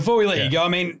right, before we let you go, I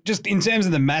mean, just in terms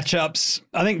of the matchups,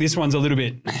 I think this one's a little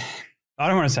bit, I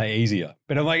don't want to say easier,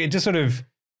 but it just sort of,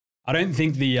 I don't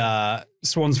think the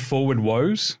Swans forward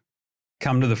woes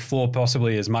come to the floor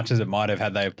possibly as much as it might have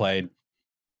had they played,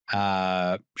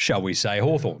 shall we say,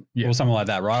 Hawthorn or something like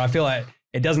that, right? I feel like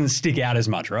it doesn't stick out as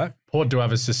much, right? Port do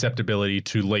have a susceptibility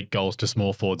to leak goals to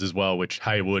small forwards as well, which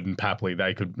Haywood and Papley,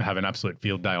 they could have an absolute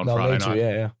field day on Friday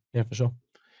night. Yeah, for sure.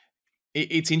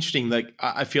 It's interesting. Like,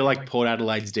 I feel like Port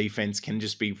Adelaide's defense can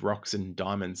just be rocks and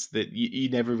diamonds that you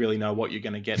never really know what you're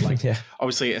going to get. Like,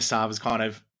 obviously, Asava's kind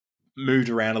of moved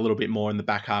around a little bit more in the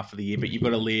back half of the year, but you've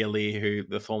got Lear, who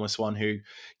the former Swan, who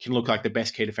can look like the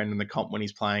best key defender in the comp when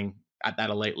he's playing at that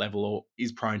elite level or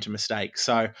is prone to mistakes.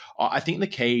 So I think the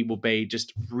key will be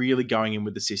just really going in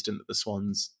with the system that the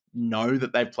Swans know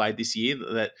that they've played this year.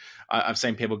 That I've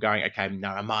seen people going, okay, no,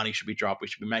 Armani should be dropped, we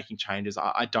should be making changes.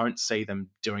 I don't see them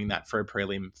doing that for a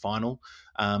prelim final.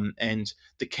 And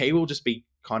the key will just be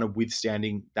kind of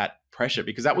withstanding that pressure,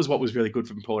 because that was what was really good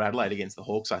from Port Adelaide against the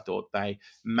Hawks. I thought they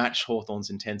matched Hawthorn's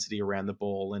intensity around the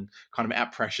ball and kind of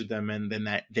out-pressured them, and then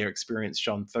their experience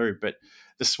shone through. But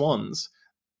the Swans,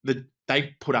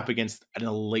 they put up against an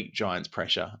elite Giants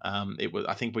pressure.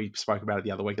 I think we spoke about it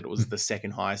the other week that it was the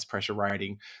second highest pressure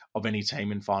rating of any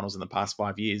team in finals in the past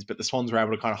 5 years. But the Swans were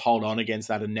able to kind of hold on against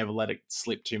that and never let it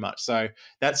slip too much. So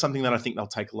that's something that I think they'll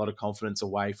take a lot of confidence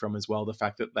away from as well. The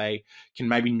fact that they can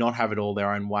maybe not have it all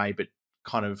their own way, but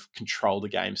kind of control the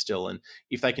game still. And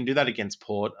if they can do that against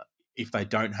Port, if they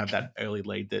don't have that early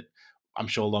lead that I'm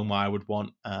sure Longmire would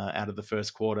want out of the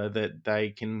first quarter, that they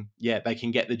can get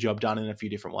the job done in a few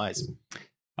different ways.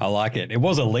 I like it. It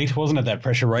was elite, wasn't it, that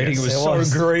pressure rating? Yes, it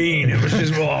was so green. It was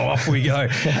just, off we go.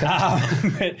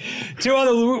 But two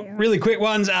other really quick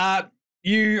ones.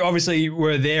 You obviously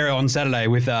were there on Saturday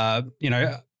with,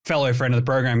 fellow friend of the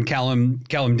program, Callum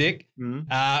Dick.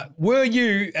 Mm-hmm. Were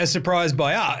you as surprised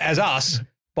as us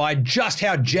by just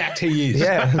how jacked he is?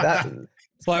 Yeah,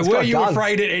 like, were you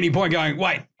afraid at any point going,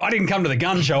 wait, I didn't come to the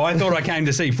gun show. I thought I came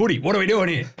to see footy. What are we doing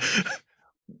here?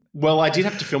 Well, I did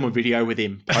have to film a video with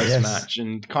him post-match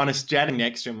and kind of standing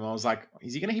next to him. I was like,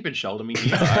 is he going to hip and shoulder me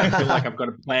here? I feel like I've got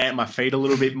to plant my feet a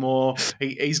little bit more.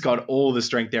 He's got all the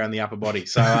strength there in the upper body.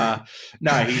 So,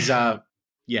 no, he's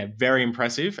very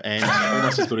impressive and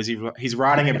almost as good as his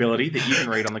writing ability that you can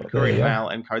read on the Courier Mail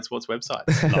and Code Sports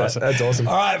websites. Nice. That's awesome.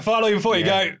 All right, finally, before you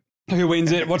go, who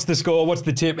wins it? What's the score? What's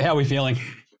the tip? How are we feeling?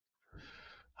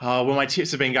 Well, my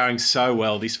tips have been going so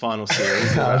well this final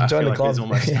series. I feel like there's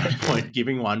almost no point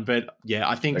giving one. But,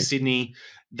 I think Sydney,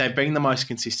 they've been the most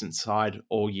consistent side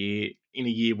all year in a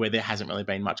year where there hasn't really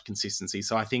been much consistency.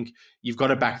 So I think you've got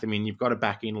to back them in. You've got to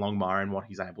back in Longmire and what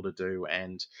he's able to do.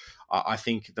 And I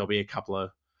think there'll be a couple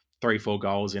of 3-4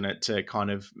 goals in it to kind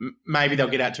of – maybe they'll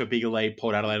get out to a bigger lead.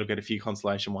 Port Adelaide will get a few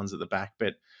consolation ones at the back.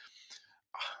 But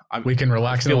we can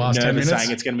relax in the last 10 minutes.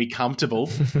 Saying it's going to be comfortable,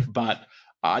 but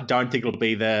I don't think it'll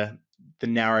be the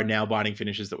narrow, nail-biting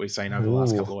finishes that we've seen over the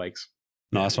last couple of weeks.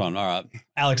 Nice one. All right.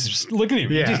 Alex, just look at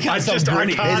him. Yeah,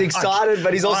 he's excited,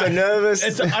 but he's also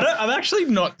nervous. I'm actually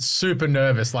not super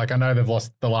nervous. Like, I know they've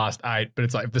lost the last 8, but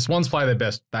it's like if the Swans play their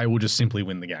best, they will just simply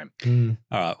win the game.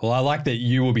 All right. Well, I like that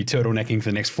you will be turtlenecking for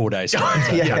the next 4 days. So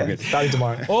starting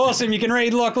tomorrow. Awesome. You can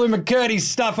read Lachlan McKirdy's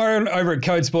stuff over at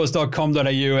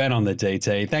codesports.com.au and on the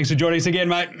DT. Thanks for joining us again,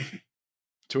 mate.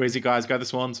 Too easy, guys. Go the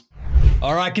Swans.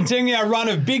 All right, continuing our run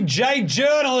of Big J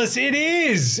journalists, it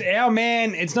is our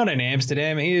man. It's not in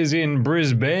Amsterdam. He is in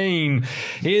Brisbane.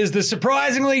 He is the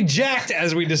surprisingly jacked,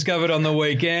 as we discovered on the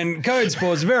weekend, Code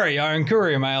Sport's very own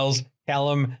Courier Mail's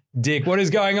Callum Dick. What is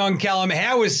going on, Callum?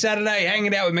 How was Saturday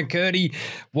hanging out with McKirdy,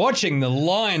 watching the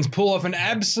Lions pull off an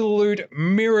absolute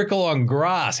miracle on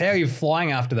grass? How are you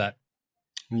flying after that?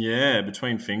 Yeah,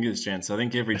 between fingers, gents. I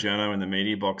think every journo in the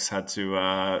media box had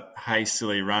to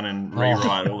hastily run and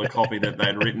rewrite all the copy that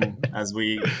they'd written, as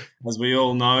we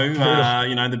all know.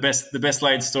 The best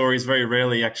laid stories very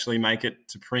rarely actually make it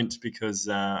to print because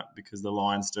the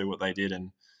Lions do what they did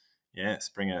and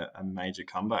spring a major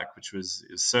comeback, which was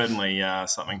certainly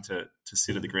something to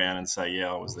sit at the ground and say, yeah,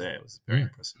 I was there. It was very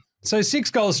impressive. So 6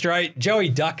 goals straight. Joey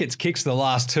Duckett's kicks the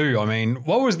last 2. I mean,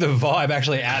 what was the vibe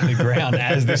actually at the ground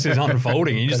as this is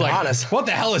unfolding? You're just like, what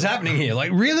the hell is happening here?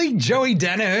 Like, really? Joey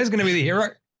Danaher is going to be the hero?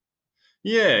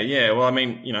 Yeah. Well, I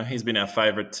mean, he's been our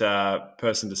favourite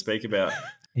person to speak about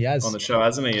on the show,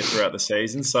 hasn't he, throughout the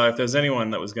season? So if there's anyone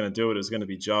that was going to do it, it was going to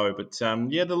be Joe. But,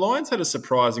 the Lions had a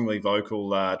surprisingly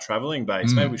vocal travelling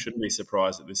base. Maybe we shouldn't be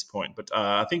surprised at this point. But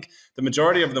I think the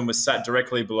majority of them was sat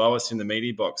directly below us in the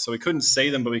media box. So we couldn't see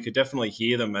them, but we could definitely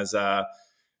hear them as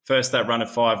first that run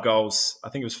of 5 goals. I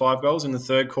think it was 5 goals in the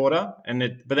third quarter.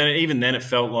 But then even then it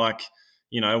felt like,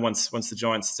 once the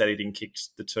Giants steadied and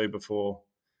kicked the 2 before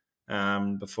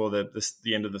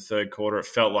the end of the third quarter, it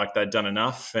felt like they'd done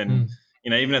enough. And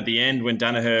even at the end when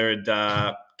Danaher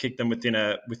had kicked them within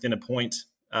a point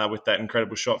with that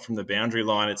incredible shot from the boundary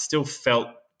line, it still felt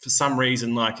for some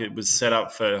reason like it was set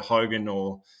up for Hogan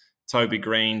or Toby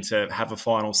Green to have a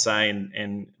final say.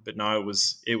 But no, it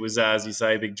was as you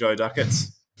say, Big Joe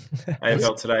Duckett's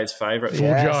AFL Today's favourite. Full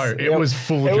Joe. It was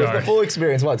full Joe. It was the full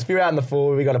experience. What? Spear out in the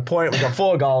full. We got a point. We got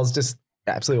 4 goals. Just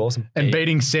absolutely awesome. And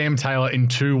beating Sam Taylor in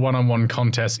 2 one-on-one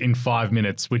contests in 5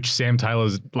 minutes, which Sam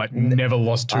Taylor's never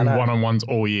lost 2 one-on-ones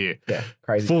all year. Yeah,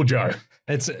 crazy. Full Joe.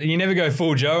 You never go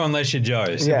full Joe unless you're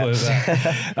Joe. Simple as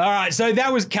that. All right, so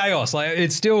that was chaos. Like,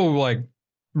 it's still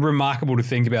remarkable to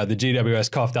think about. The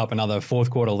GWS coughed up another fourth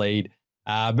quarter lead,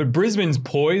 but Brisbane's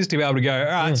poised to be able to go, all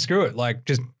right, screw it.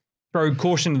 Just throw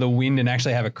caution to the wind and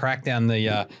actually have a crack down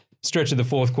the stretch of the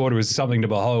fourth quarter was something to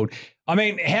behold. I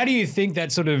mean, how do you think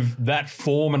that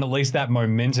form and at least that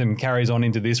momentum carries on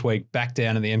into this week back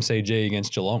down in the MCG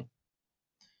against Geelong?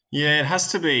 Yeah, it has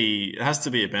to be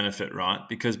a benefit, right?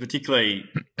 Because particularly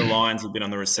the Lions have been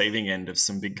on the receiving end of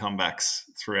some big comebacks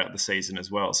throughout the season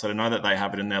as well. So to know that they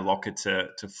have it in their locker to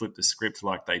flip the script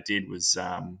like they did is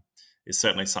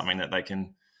certainly something that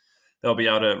they'll be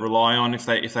able to rely on if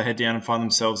they head down and find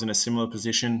themselves in a similar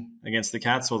position against the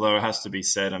Cats. Although it has to be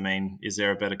said, I mean, is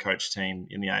there a better coach team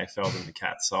in the AFL than the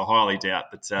Cats? So I highly doubt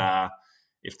that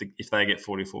if they get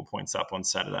 44 points up on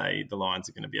Saturday, the Lions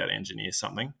are going to be able to engineer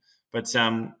something. But I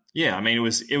mean,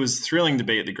 it was thrilling to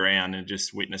be at the ground and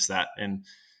just witness that. And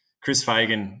Chris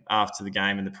Fagan after the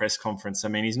game in the press conference, I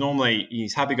mean,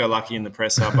 he's happy-go-lucky in the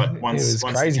presser, but once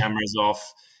the camera's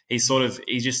off, he's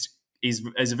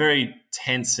a very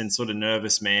tense and sort of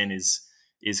nervous man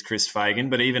is Chris Fagan.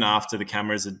 But even after the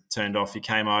cameras had turned off, he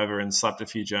came over and slapped a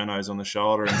few journos on the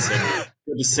shoulder and said,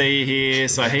 "Good to see you here."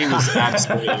 So he was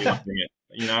absolutely loving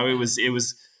it. It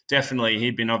was definitely,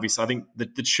 he'd been obvious. I think the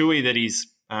chewy that he's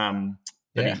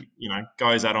he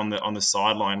goes out on the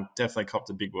sideline definitely copped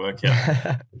a big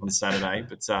workout on Saturday.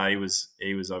 But he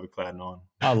was over cloud 9.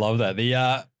 I love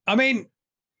that. I mean,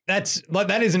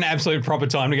 that is an absolute proper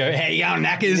time to go, hey, young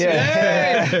knackers.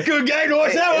 Yeah. Hey, good game.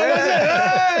 What's that? What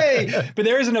was it? Hey. But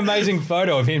there is an amazing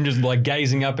photo of him just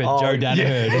gazing up at Joe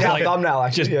Danaher. Just thumbnail,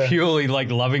 actually. Just purely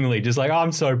lovingly, just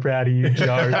I'm so proud of you,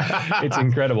 Joe. It's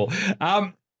incredible.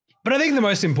 But I think the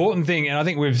most important thing, and I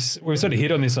think we've sort of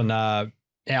hit on this on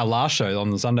our last show, on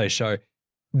the Sunday show,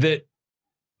 that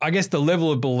I guess the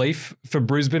level of belief for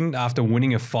Brisbane after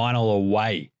winning a final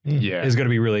away is going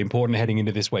to be really important heading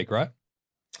into this week, right?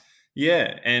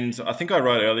 Yeah, and I think I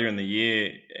wrote earlier in the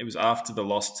year, it was after the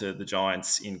loss to the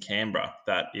Giants in Canberra,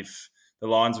 that if the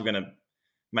Lions were going to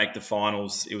make the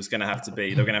finals, they were going to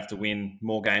have to win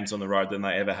more games on the road than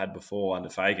they ever had before under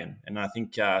Fagan. And I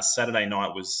think Saturday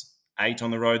night was 8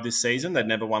 on the road this season. They'd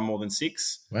never won more than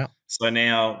 6. Wow. So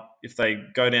now if they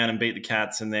go down and beat the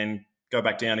Cats and then go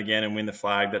back down again and win the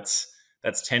flag, that's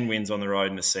 10 wins on the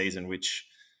road in a season, which,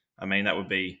 I mean, that would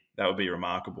be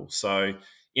remarkable. So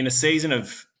in a season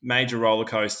of major roller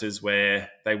coasters where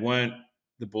they weren't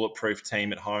the bulletproof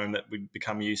team at home that we've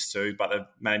become used to, but they've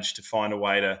managed to find a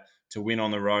way to win on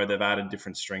the road, they've added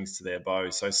different strings to their bow.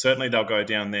 So certainly they'll go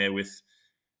down there with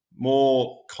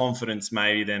more confidence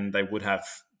maybe than they would have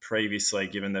previously,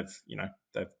 given they've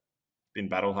been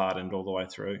battle hardened all the way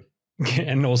through.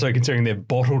 And also considering they've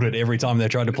bottled it every time they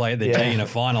tried to play at their G in a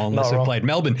final, unless they've played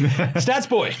Melbourne. Stats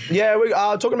boy. Yeah, we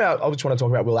talking about. I just want to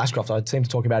talk about Will Ashcroft. I seem to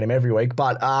talk about him every week.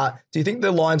 But do you think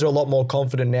the Lions are a lot more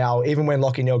confident now, even when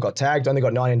Lachie Neale got tagged, only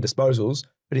got 9 disposals?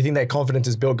 But do you think their confidence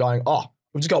is built going,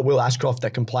 we've just got Will Ashcroft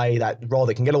that can play that role,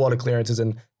 that can get a lot of clearances,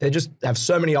 and they just have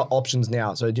so many options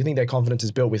now. So do you think their confidence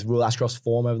is built with Will Ashcroft's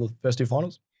form over the first 2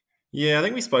 finals? Yeah, I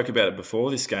think we spoke about it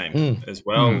before this game as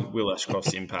well, Will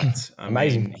Ashcroft's impact.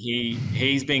 Amazing.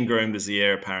 He's been groomed as the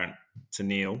heir apparent to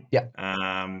Neale. Yeah.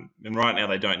 And right now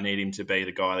they don't need him to be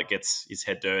the guy that gets his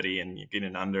head dirty and get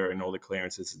in under and all the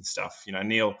clearances and stuff. You know,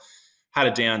 Neale had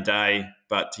a down day,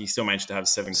 but he still managed to have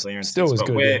 7 clearances. Still was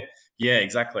good. Yeah,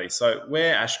 exactly. So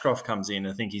where Ashcroft comes in,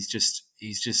 I think he's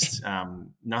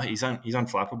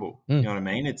unflappable. You know what I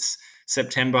mean? It's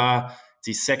September. It's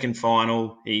his second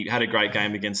final. He had a great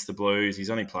game against the Blues.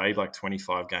 He's only played like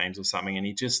 25 games or something, and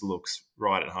he just looks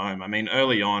right at home. I mean,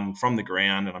 early on from the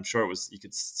ground, and I'm sure you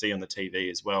could see on the TV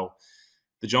as well,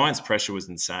 the Giants' pressure was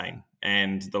insane,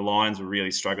 and the Lions were really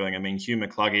struggling. I mean, Hugh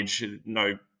McCluggage,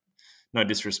 no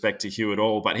disrespect to Hugh at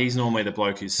all, but he's normally the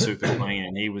bloke who's super clean,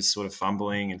 and he was sort of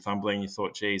fumbling. You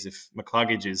thought, geez, if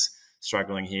McCluggage is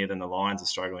struggling here, then the Lions are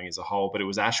struggling as a whole. But it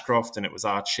was Ashcroft and it was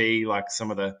Archie, like some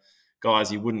of the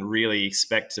guys you wouldn't really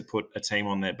expect to put a team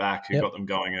on their back who got them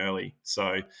going early.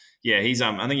 So, yeah, he's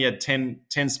I think he had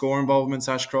 10 score involvements,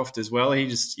 Ashcroft, as well. He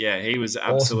was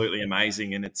absolutely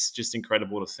amazing, and it's just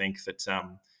incredible to think that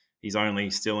he's only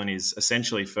still in his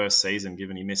essentially first season,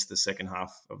 given he missed the second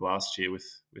half of last year with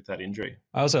that injury.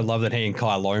 I also love that he and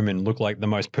Kyle Lohman look like the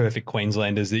most perfect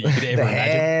Queenslanders that you could ever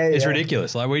imagine. It's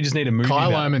ridiculous. Like, we just need a movie.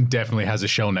 Kyle Lohman definitely has a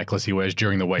shell necklace he wears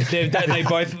during the week. They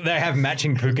have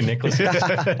matching puka necklaces.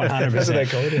 100%. That's what they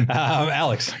call it.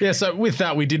 Alex. Yeah, so with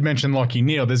that, we did mention Lachie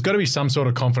Neale. There's got to be some sort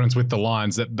of confidence with the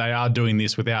Lions that they are doing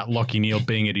this without Lachie Neale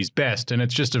being at his best. And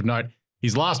it's just of note,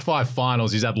 his last 5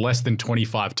 finals, he's had less than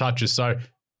 25 touches. So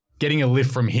getting a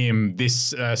lift from him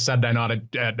this Saturday night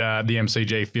at the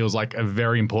MCG feels like a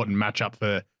very important matchup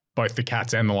for both the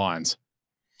Cats and the Lions.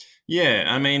 Yeah,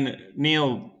 I mean,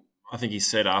 Neale, I think he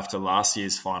said after last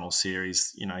year's final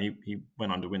series, you know, he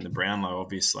went on to win the Brownlow,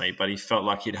 obviously, but he felt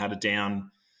like he'd had a down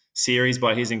series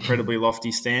by his incredibly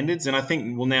lofty standards. And I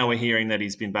think, well, now we're hearing that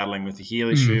he's been battling with the heel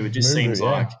issue. It just seems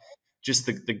like just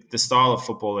the style of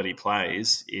football that he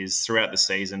plays is throughout the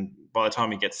season, by the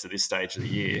time he gets to this stage of the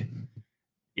year,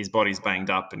 his body's banged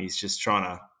up and he's just trying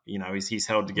to, you know, he's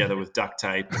held together with duct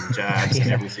tape and jabs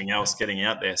and everything else getting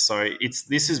out there. So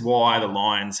this is why the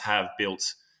Lions have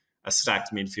built a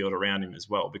stacked midfield around him as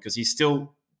well, because he's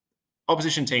still,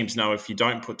 opposition teams know if you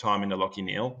don't put time into Lachie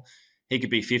Neale, he could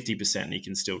be 50% and he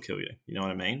can still kill you. You know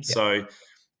what I mean? Yeah. So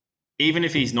even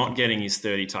if he's not getting his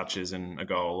 30 touches and a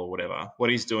goal or whatever, what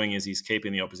he's doing is he's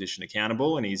keeping the opposition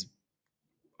accountable and he's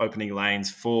opening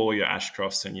lanes for your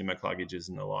Ashcrofts and your McCluggages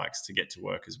and the likes to get to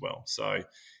work as well. So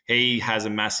he has a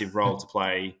massive role to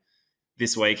play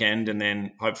this weekend and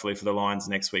then hopefully for the Lions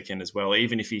next weekend as well,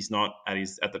 even if he's not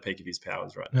at the peak of his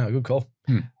powers right now. No, good call.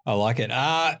 I like it.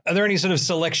 Are there any sort of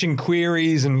selection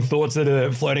queries and thoughts that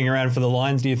are floating around for the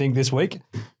Lions, do you think, this week?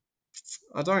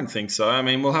 I don't think so. I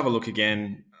mean, we'll have a look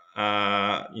again.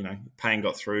 You know, Payne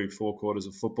got through 4 quarters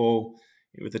of football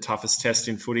with the toughest test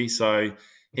in footy, so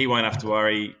he won't have to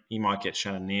worry. He might get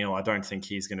Shannon Neale. I don't think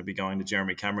he's going to be going to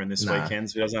Jeremy Cameron this weekend,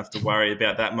 so he doesn't have to worry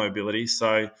about that mobility.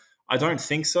 So I don't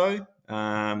think so.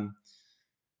 Yeah,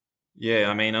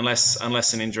 I mean,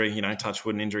 unless an injury, you know, touch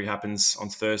wood, an injury happens on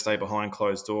Thursday behind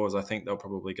closed doors, I think they'll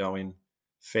probably go in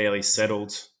fairly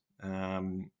settled.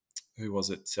 Who was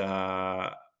it?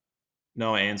 Noah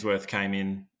Answorth came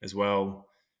in as well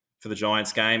for the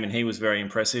Giants game, and he was very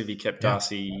impressive. He kept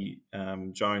Darcy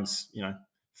Jones, you know,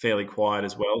 fairly quiet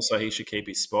as well, so he should keep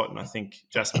his spot. And I think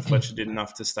Jasper Fletcher did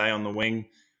enough to stay on the wing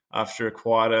after a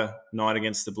quieter night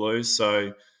against the Blues.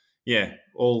 So, yeah,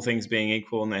 all things being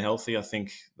equal and they're healthy, I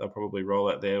think they'll probably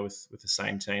roll out there with the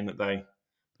same team that they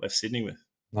left Sydney with.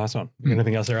 Nice one.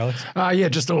 Anything else there, Alex? Yeah,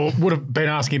 just would have been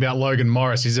asking about Logan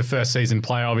Morris. He's a first season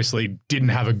player, obviously didn't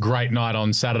have a great night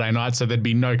on Saturday night, so there'd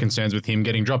be no concerns with him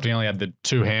getting dropped. He only had the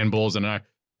 2 handballs, and it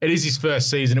is his first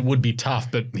season. It would be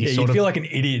tough, but you'd feel like an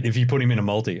idiot if you put him in a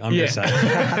multi. I'm just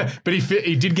saying. But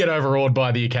he did get overawed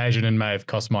by the occasion and may have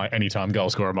cost my anytime goal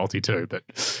scorer multi too, but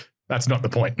that's not the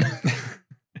point.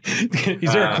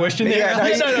 Is there a question there? Yeah, no,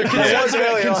 I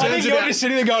think you're just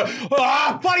sitting there going,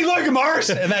 bloody Logan Morris,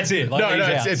 and that's it. Like,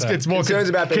 it's more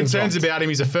concerns about him.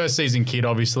 He's a first season kid,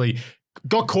 obviously.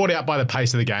 Got caught out by the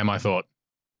pace of the game, I thought.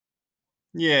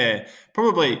 Yeah,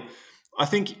 probably. I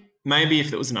think maybe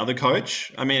if it was another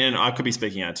coach, I mean, and I could be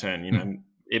speaking out of turn, you know,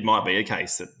 it might be a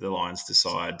case that the Lions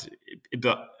decide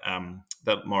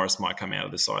that Morris might come out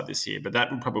of the side this year, but that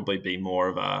would probably be more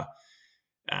of a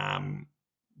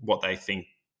what they think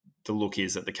the look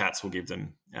is that the Cats will give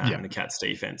them in the Cats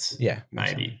defense. Yeah,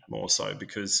 maybe more so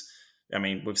because, I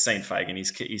mean, we've seen Fagan.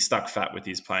 He's stuck fat with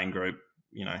his playing group,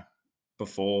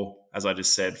 before. As I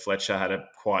just said, Fletcher had a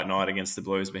quiet night against the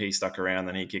Blues, but he stuck around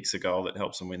and he kicks a goal that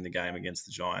helps them win the game against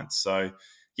the Giants. So,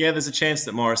 yeah, there's a chance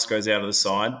that Morris goes out of the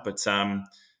side, but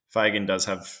Fagan does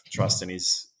have trust in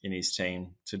his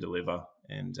team to deliver.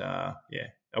 And,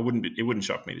 it wouldn't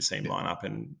shock me to see him line up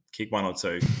and kick one or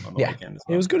two on the weekend as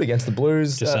well. He was good against the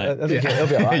Blues. Just saying. I think he'll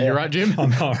be all right. You're right, Jim.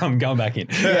 I'm going back in.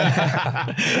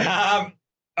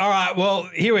 All right, well,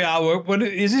 here we are.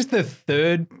 Is this the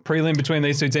third prelim between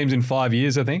these two teams in 5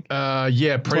 years, I think?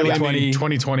 Prelim in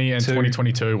 2020 and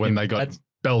 2022 when they got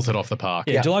belted off the park.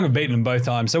 Yeah, Geelong have beaten them both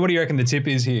times. So what do you reckon the tip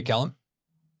is here, Callum?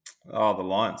 Oh, the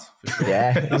Lions. For sure.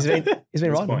 Yeah, he's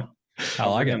been right. I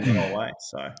like it. Away,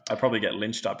 so I'd probably get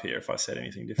lynched up here if I said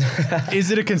anything different.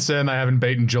 Is it a concern they haven't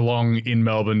beaten Geelong in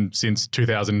Melbourne since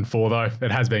 2004, though?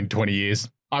 It has been 20 years.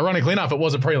 Ironically enough, it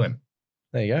was a prelim.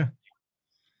 There you go.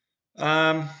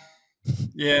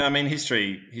 Yeah, I mean,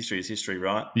 history is history,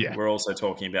 right? Yeah. We're also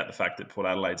talking about the fact that Port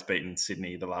Adelaide's beaten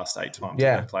Sydney the last 8 times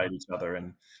they've played each other,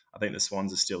 and I think the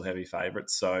Swans are still heavy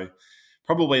favourites. So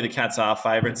probably the Cats are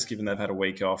favourites, given they've had a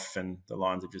week off, and the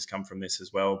Lions have just come from this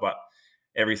as well. But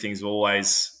everything's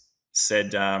always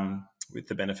said with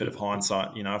the benefit of hindsight.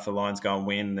 If the Lions go and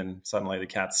win, then suddenly the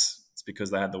Cats, it's because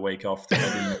they had the week off that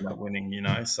they didn't end up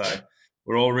winning. So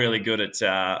we're all really good at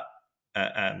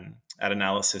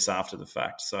analysis after the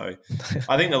fact. So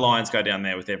I think the Lions go down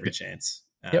there with every chance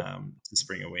to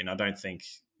spring a win. I don't think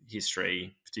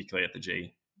history, particularly at the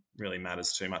G, really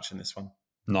matters too much in this one.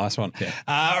 Nice one. Yeah.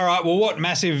 All right. Well, what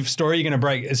massive story are you going to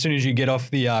break as soon as you get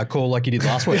off the call like you did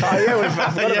last week? I forgot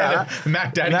about that.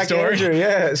 Mac story.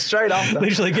 Andrew, straight after.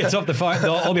 Literally gets off the phone, the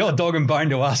old dog and bone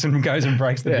to us and goes and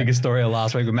breaks the biggest story of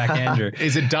last week with Mac Andrew.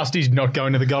 Is it Dusty's not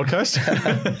going to the Gold Coast?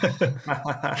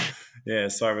 Yeah,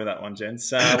 sorry about that one,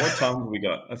 gents. What time have we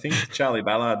got? I think Charlie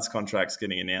Ballard's contract's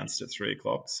getting announced at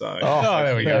 3:00. So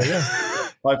there we go.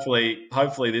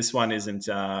 Hopefully this one isn't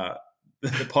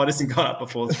the pod hasn't gone up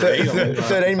before 3.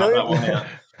 13 million. That one out.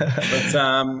 But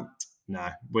no,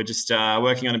 we're just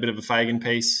working on a bit of a Fagan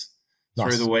piece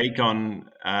through the week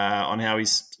on how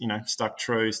he's stuck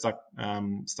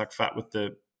fat with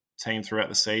the team throughout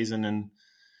the season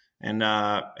and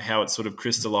how it sort of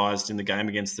crystallised in the game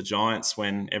against the Giants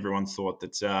when everyone thought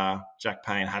that Jack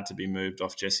Payne had to be moved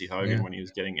off Jesse Hogan when he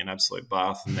was getting an absolute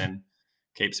bath, and then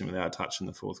keeps him without a touch in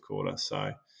the fourth quarter.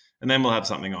 So, and then we'll have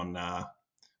something on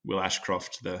Will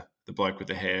Ashcroft, the bloke with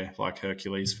the hair like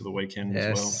Hercules, for the weekend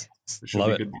as well. Which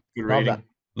should be good reading. That.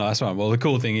 Nice one. Well, the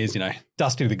cool thing is,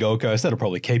 Dusty to the Gold Coast, that'll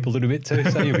probably keep a little bit too,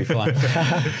 so you'll be fine.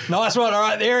 Nice one. All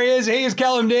right, there he is. He is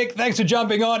Callum Dick. Thanks for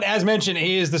jumping on. As mentioned,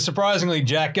 he is the surprisingly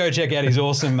Jack. Go check out his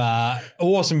awesome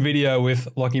video with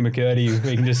Lachlan McKirdy.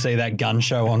 We can just see that gun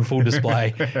show on full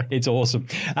display. It's awesome.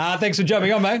 Thanks for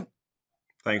jumping on, mate.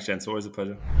 Thanks, gents. Always a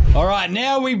pleasure. All right,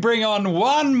 now we bring on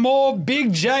one more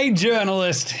Big J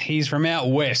journalist. He's from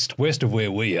out west of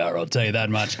where we are, I'll tell you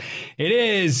that much. It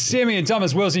is Simeon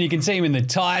Thomas Wilson. You can see him in the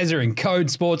Tizer and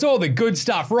Code Sports, all the good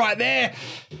stuff right there.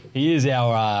 He is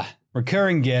our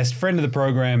recurring guest, friend of the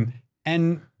program,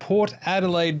 and Port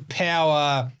Adelaide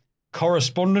Power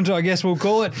correspondent, I guess we'll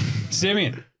call it.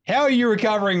 Simeon, how are you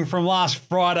recovering from last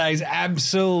Friday's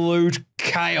absolute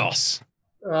chaos?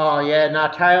 Oh yeah, no,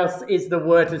 chaos is the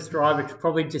word to describe it.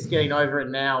 Probably just getting over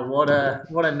it now. What a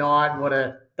night, what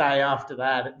a day after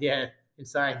that. Yeah,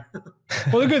 insane.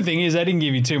 Well, the good thing is they didn't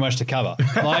give you too much to cover.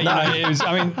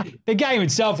 The game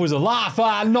itself was a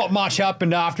laugher. Not much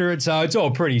happened after it, so it's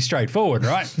all pretty straightforward,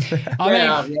 right?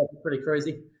 Pretty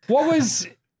crazy. What was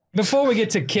before we get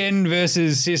to Ken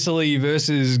versus Sicily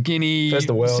versus Guinea,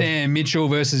 Sam Mitchell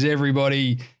versus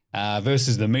everybody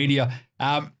versus the media.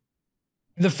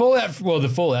 The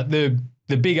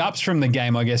big ups from the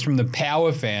game, I guess, from the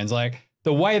Power fans, like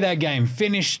the way that game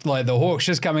finished, like the Hawks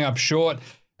just coming up short.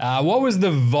 What was the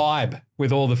vibe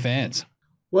with all the fans?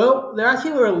 Well, there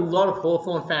actually were a lot of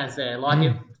Hawthorn fans there.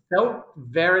 It felt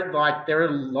very like there were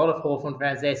a lot of Hawthorn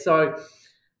fans there. So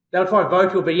they were quite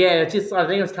vocal, but yeah, it's just, I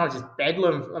think it was kind of just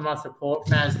bedlam amongst the Port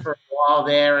fans for a while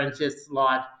there, and just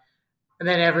and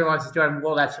then everyone's just doing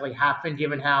what actually happened,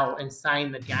 given how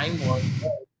insane the game was.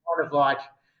 Kind of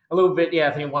a little bit,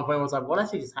 I think at one point I was like, what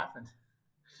actually just happened?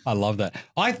 I love that.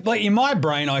 In my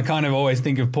brain, I kind of always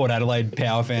think of Port Adelaide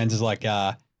Power fans as like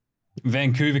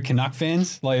Vancouver Canuck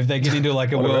fans. Like if they get into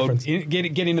like a world,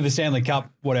 get into the Stanley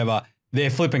Cup, whatever, they're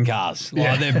flipping cars.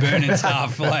 Like they're burning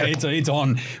stuff. Like it's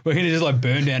on. We're going to just like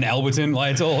burn down Alberton.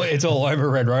 Like it's all over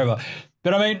Red Rover.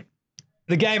 But I mean,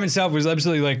 the game itself was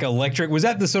absolutely like electric. Was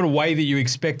that the sort of way that you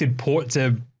expected Port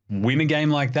to win a game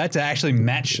like that, to actually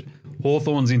match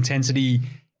Hawthorn's intensity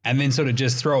and then sort of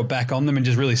just throw it back on them and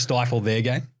just really stifle their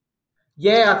game?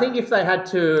 Yeah, I think if they had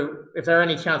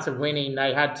any chance of winning,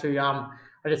 they had to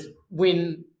just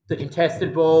win the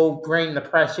contested ball, bring the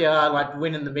pressure, like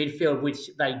winning the midfield,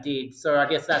 which they did. So I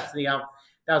guess that's that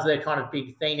was their kind of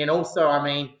big thing. And also, I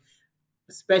mean,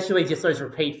 especially just those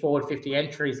repeat forward 50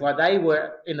 entries, like they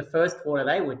were in the first quarter,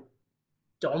 they were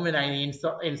dominating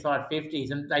inside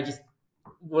 50s, and they just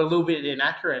were a little bit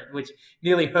inaccurate, which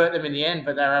nearly hurt them in the end,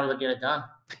 but they were able to get it done.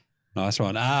 Nice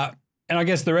one. And I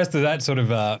guess the rest of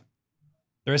that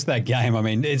game, I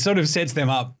mean, it sort of sets them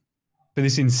up for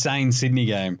this insane Sydney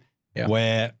game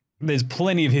where there's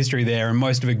plenty of history there and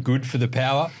most of it good for the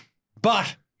Power,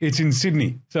 but it's in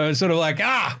Sydney. So it's sort of like,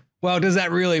 well, does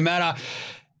that really matter?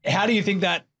 How do you think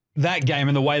that game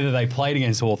and the way that they played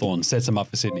against Hawthorn sets them up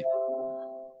for Sydney?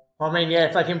 I mean, yeah,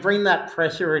 if they can bring that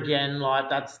pressure again, like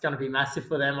that's going to be massive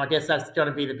for them. I guess that's going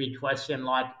to be the big question.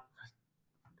 Like,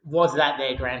 was that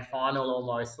their grand final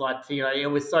almost? Like, you know, it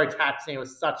was so taxing. It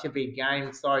was such a big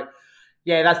game. So,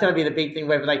 yeah, that's going to be the big thing,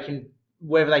 whether they can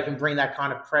bring that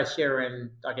kind of pressure and,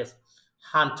 I guess,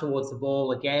 hunt towards the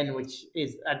ball again, which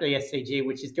is at the SCG,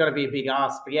 which is going to be a big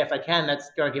ask. But, yeah, if they can, that's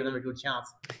going to give them a good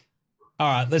chance.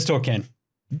 All right, let's talk Ken.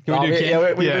 Can we do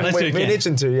Ken? Yeah, let's do Ken. We're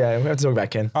itching to, we have to talk about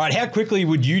Ken. All right, how quickly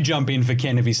would you jump in for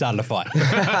Ken if he started a fight?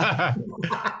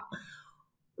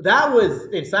 That was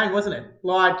insane, wasn't it?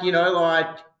 Like, you know,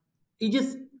 like he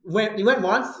went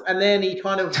once and then he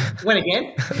kind of went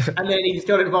again and then he just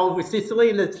got involved with Sicily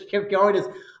and it kept going as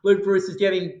Luke Bruce is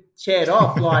getting chaired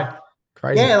off. Like,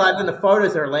 crazy. Yeah, like, and the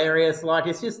photos are hilarious. Like,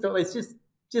 it's just,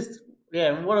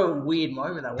 yeah, what a weird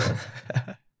moment that was.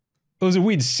 It was a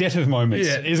weird set of moments,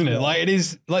 isn't it? Like, it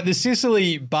is like the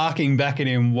Sicily barking back at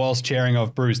him whilst cheering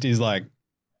off Bruce is like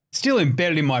still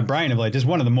embedded in my brain of like just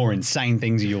one of the more insane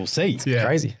things you'll see. It's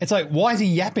crazy. It's like, why is he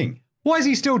yapping? Why is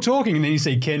he still talking? And then you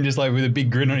see Ken just like with a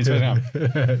big grin on his face.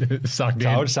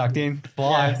 Sucked in.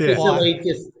 Fly. Sicily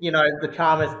just, you know, one of the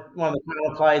calmer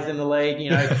players in the league, you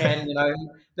know, Ken, you know,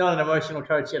 not an emotional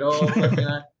coach at all, but, you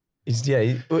know.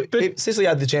 Sicily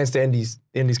had the chance to end his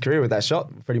career with that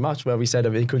shot, pretty much, where we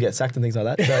said he could get sacked and things like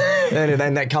that. So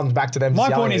then that comes back to them.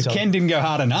 My point is Ken didn't go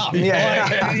hard enough.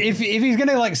 Yeah. Like, if he's going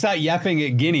to like start yapping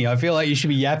at Guinea, I feel like you should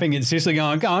be yapping at Sicily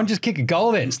going, go on, just kick a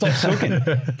goal then. Stop sooking.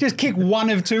 Just kick one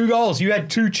of two goals. You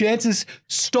had two chances.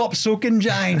 Stop sooking,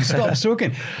 James. Stop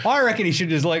sooking. I reckon he should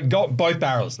just like got both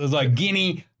barrels. It was like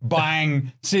Guinea,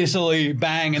 bang, Sicily,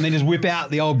 bang, and then just whip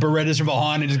out the old Berettas from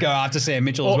behind and just go after Sam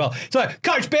Mitchell as well. So,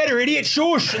 Coach Better, idiot,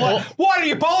 shush. Like, why did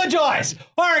he apologise?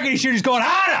 I reckon he should have just gone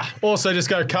harder. Also, just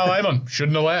go, Callum,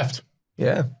 shouldn't have left.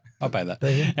 Yeah. I'll pay that.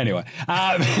 Anyway.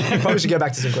 Probably should go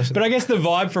back to some questions. But I guess the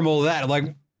vibe from all that,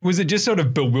 like, was it just sort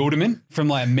of bewilderment from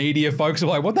like media folks?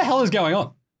 Like, what the hell is going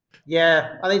on?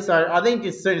 Yeah, I think so. I think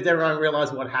as soon as everyone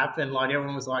realised what happened, like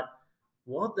everyone was like,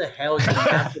 what the hell just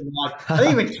happened? Like, I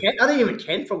think even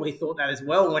Ken probably thought that as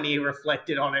well when he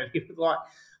reflected on it. He was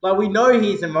like we know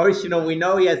he's emotional, we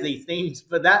know he has these things,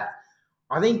 but that,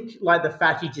 I think, like the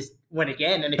fact he just went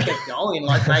again and it kept going,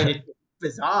 like made it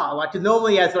bizarre. Like, because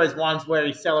normally he has those ones where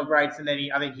he celebrates and then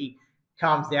I think he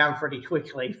calms down pretty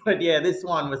quickly. But yeah, this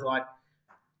one was like,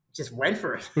 just went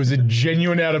for it. It was a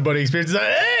genuine out-of-body experience. Like,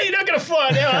 hey, you're not going to fly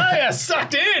now. Hey, I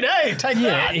sucked in. Hey, take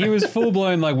that. He was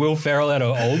full-blown like Will Ferrell out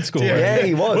of Old School. Yeah,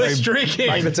 he was. We're streaking.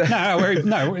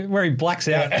 Where he blacks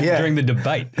out during the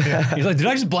debate. He's like, did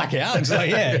I just black out? It's like,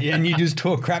 yeah. And you just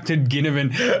talk crap to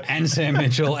Ginnivan and Sam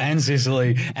Mitchell and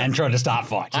Sicily and tried to start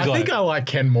fights. I think I like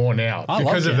Ken more now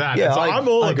because of that. Yeah, I'm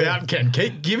all about Ken.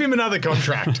 Give him another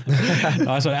contract.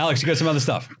 Nice one. Alex, you got some other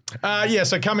stuff?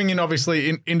 So coming in,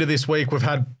 obviously, into this week, we've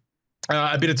had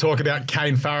a bit of talk about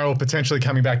Kane Farrell potentially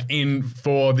coming back in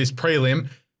for this prelim.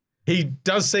 He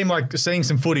does seem like, seeing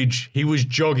some footage, he was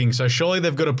jogging. So surely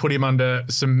they've got to put him under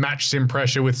some match sim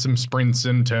pressure with some sprints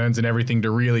and turns and everything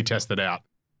to really test it out.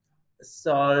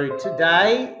 So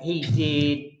today he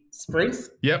did sprints.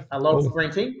 Yep. A lot of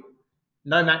sprinting.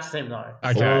 No match sim though.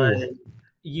 Okay. So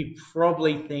you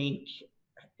probably think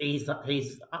he's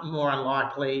more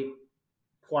unlikely.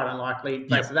 Quite unlikely.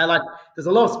 Yep. So there's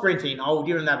a lot of sprinting. I'll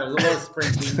give him that. There's a lot of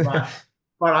sprinting,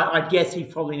 but I guess he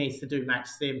probably needs to do match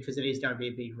sim because it is going to be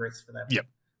a big risk for them. Yep.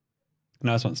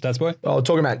 Nice one. Stats boy? Oh,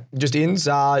 talking about just ins,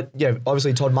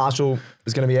 obviously Todd Marshall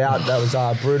is going to be out. That was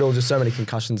brutal. Just so many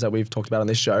concussions that we've talked about on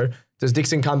this show. Does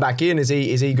Dixon come back in? Is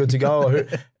he good to go? Or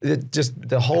just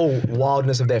the whole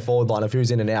wildness of their forward line of who's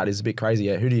in and out is a bit crazy.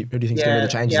 Yeah. Who do you think is going to be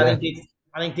the changes there?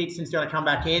 I think Dixon's going to come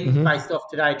back in based off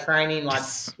today training. Like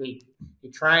he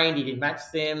trained, he did match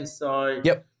sim. So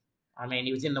I mean,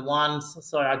 he was in the ones.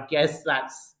 So I guess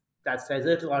that says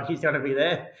it. Like he's going to be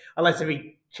there unless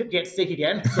he gets sick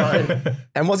again. So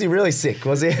and was he really sick?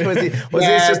 Was this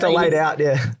just a laid out?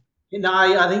 Yeah. No,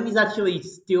 I think he's actually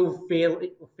still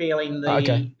feeling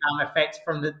the effects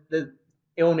from the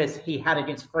illness he had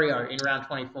against Freo in round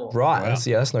 24. Right. Wow.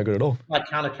 That's no good at all. Like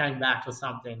kind of came back or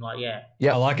something. Like, yeah.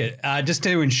 I like it. Just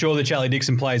to ensure that Charlie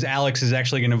Dixon plays, Alex is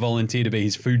actually going to volunteer to be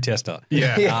his food tester. For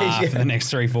the next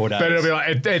 3-4 days. But it'll be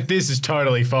like, this is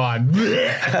totally fine.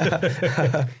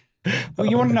 Well,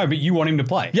 you want to know, but you want him to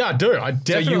play. Yeah, I do. I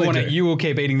definitely do. You will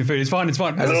keep eating the food. It's fine. It's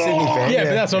fine. As a Sydney fan. Yeah,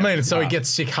 but that's what I mean. It's so he gets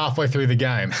sick halfway through the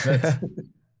game.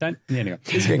 Anyway.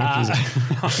 It's getting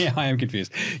confusing. Yeah, I am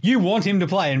confused. You want him to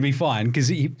play and be fine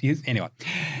because anyway,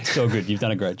 it's all good. You've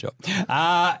done a great job.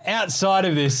 Outside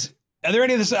of this, are there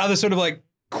any other sort of like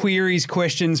queries,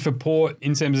 questions for Port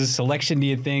in terms of selection, do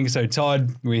you think? So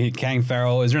Todd, we hit Kang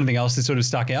Farrell. Is there anything else that sort of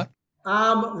stuck out?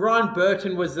 Ryan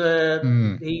Burton was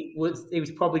he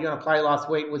was probably going to play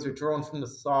last week, was withdrawn from the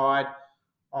side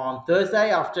on Thursday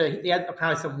after he had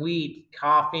apparently some weird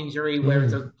calf injury where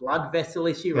it's a blood vessel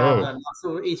issue rather than a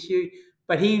muscle issue.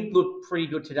 But he looked pretty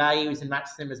good today. He was in match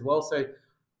sim as well. So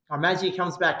I imagine he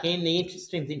comes back in. The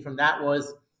interesting thing from that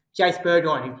was Jace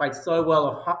Burgoyne, who played so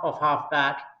well off half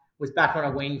back, was back on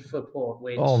a wing for Port.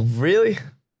 Which, oh, really?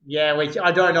 Yeah, which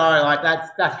I don't know. Like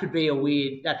that could be a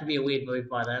weird move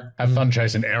by them. Have fun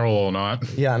chasing Errol all night.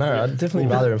 Yeah, I know. I'd definitely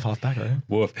rather him half back. Right?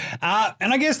 Woof.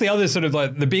 And I guess the other sort of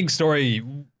like the big story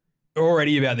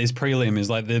already about this prelim is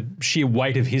like the sheer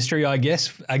weight of history, I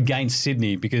guess, against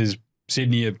Sydney, because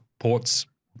Sydney are Port's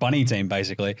bunny team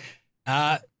basically.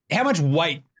 How much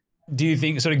weight do you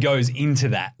think sort of goes into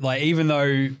that? Like, even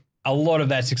though a lot of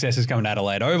that success has come at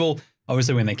Adelaide Oval,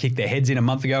 obviously when they kicked their heads in a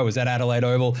month ago, it was at Adelaide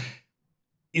Oval.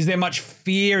 Is there much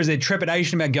fear? Is there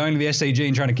trepidation about going to the SCG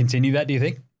and trying to continue that, do you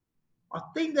think? I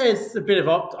think there's a bit of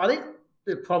I think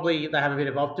they have a bit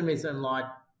of optimism, like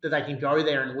that they can go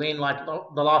there and win. Like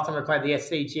the last time they played the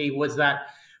SCG was that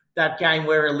game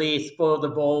where Elias spoiled the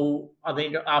ball, I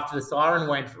think, after the siren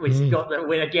went, which got the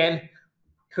win again.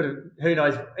 Who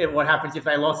knows what happens if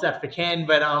they lost that for Ken.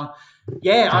 But, I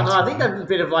think there's a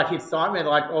bit of like excitement,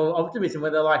 like or optimism,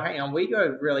 where they're like, hang on, we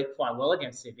go really quite well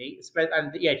against Sydney,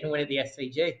 and can win at the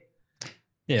SCG.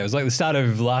 Yeah, it was like the start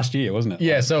of last year, wasn't it?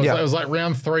 Yeah, so it was like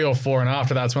round 3 or 4, and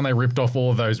after that's when they ripped off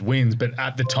all of those wins. But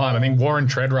at the time, I think Warren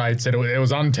Treadrade said it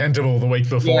was untenable the week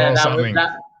before or something.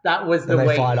 That was the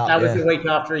week. That was the week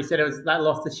after he said that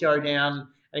lost the showdown,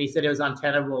 and he said it was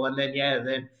untenable. And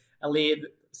then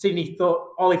Sydney thought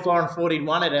Ollie Florin thought he'd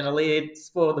won it, and Aaliyah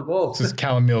spoiled the ball. Because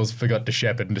Callum Mills forgot to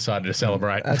shepherd and decided to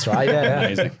celebrate. That's right, yeah.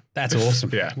 Amazing. That's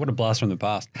awesome. Yeah. What a blast from the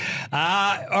past.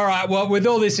 All right, well, with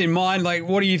all this in mind, like,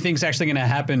 what do you think's actually going to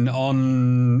happen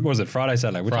on, what was it, Friday,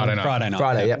 Saturday? Friday night.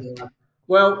 Friday, yeah.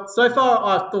 Well, so far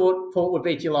I thought Port would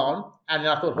beat Geelong, and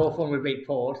then I thought Hawthorn would beat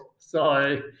Port. So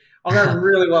I'm going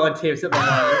really well in tips at the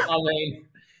moment.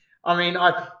 I mean,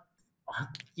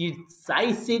 you'd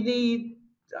say Sydney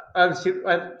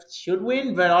should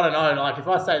win, but I don't know. Like, if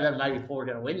I say that, maybe Port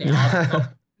are going to win now.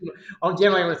 I'm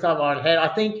generally going to start my own head. I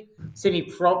think Sydney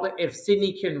if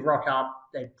Sydney can rock up,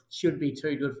 they should be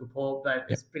too good for Port, but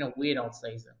it's been a weird old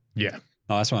season. Yeah.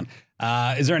 Nice one.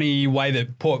 Is there any way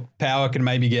that Port Power can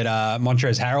maybe get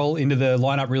Montrezl Harrell into the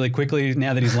lineup really quickly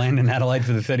now that he's landed in Adelaide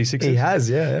for the 36ers? He has,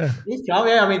 yeah. He's come,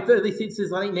 yeah. I mean,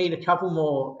 36ers, I think, need a couple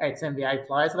more ex-NBA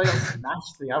players. They got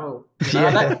smashed the other.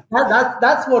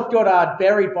 That's what got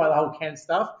buried by the whole Ken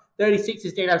stuff.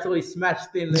 36ers did absolutely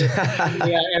smashed in the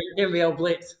NBL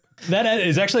Blitz. That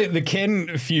is actually the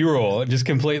Ken furor just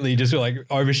completely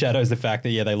overshadows the fact that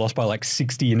they lost by like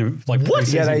 60 in like what?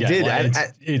 Yeah, they did.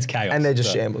 Like, it's chaos. And they're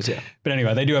just shambles, yeah. But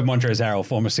anyway, they do have Montrezl Harrell,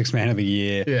 former 6th man of the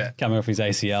year, coming off his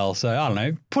ACL. So I don't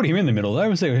know, put him in the middle though. It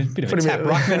was a bit of a tap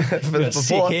ruckman,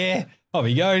 sick hair. Off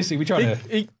he goes. We try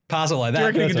to pass it like that. Do you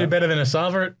reckon he could do better than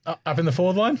Asava up in the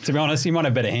forward line? To be honest, he might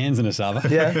have better hands than Asava.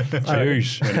 Yeah.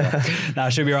 Jeez. No,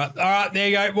 should be right. All right, there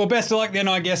you go. Well, best of luck then,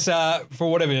 I guess,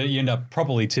 for whatever you end up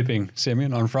properly tipping,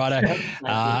 Simeon, on Friday.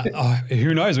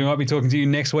 Who knows? We might be talking to you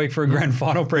next week for a grand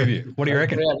final preview. What do you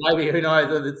reckon? Yeah, maybe. Who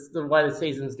knows? It's the way the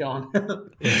season's gone.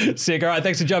 Sick. All right,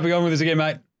 thanks for jumping on with us again,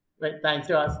 mate. Thanks,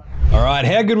 guys. All right,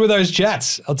 how good were those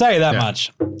chats? I'll tell you that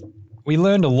much. We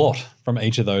learned a lot from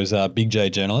each of those Big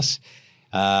J journalists.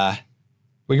 We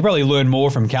could probably learn more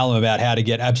from Callum about how to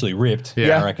get absolutely ripped,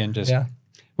 I reckon.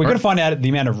 We've got to find out the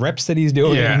amount of reps that he's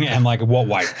doing and like what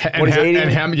weight.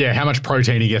 And how much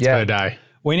protein he gets per day.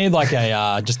 We need like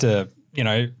a just a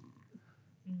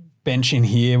bench in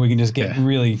here. We can just get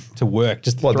really to work.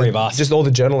 Just the three of us. Just all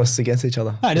the journalists against each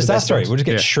other. No, just us three. We'll just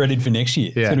get shredded for next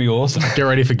year. Yeah. It's going to be awesome. Get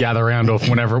ready for gather round or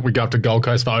whenever we go up to Gold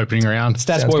Coast for opening round.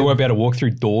 Stats boy won't be able to walk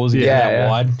through doors that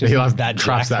wide. Just he'll have that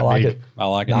traps that big. I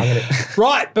like it.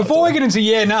 Right, before we get into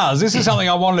this is something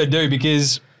I wanted to do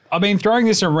because I've been throwing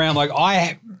this around.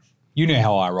 Like you know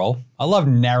how I roll. I love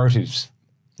narratives.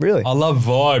 Really? I love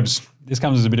vibes. This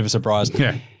comes as a bit of a surprise.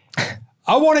 Yeah.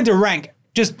 I wanted to rank,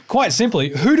 just quite simply,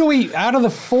 who do we, out of the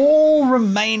 4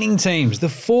 remaining teams, the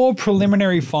 4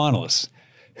 preliminary finalists,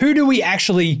 who do we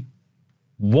actually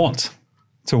want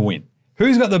to win?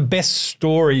 Who's got the best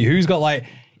story? Who's got like,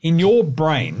 in your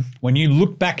brain, when you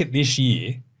look back at this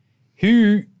year,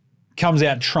 who comes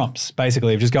out trumps,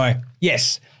 basically, of just going,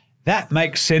 yes, that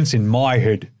makes sense in my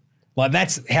head. Like,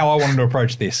 that's how I wanted to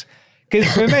approach this.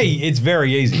 Because for me, it's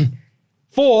very easy.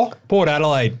 4, Port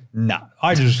Adelaide, no.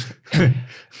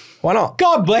 Why not?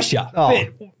 God bless you. Oh.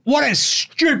 What a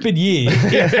stupid year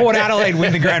if Port Adelaide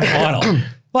win the grand final.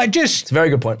 Like, just... It's a very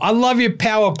good point. I love your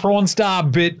power, Prawn Star,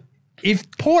 but if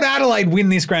Port Adelaide win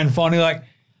this grand final, like,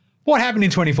 what happened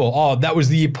in 24? Oh, that was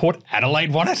the year Port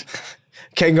Adelaide won it?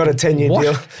 Ken got a 10-year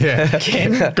deal. Yeah.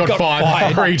 Ken got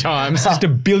fired 3 times. Just a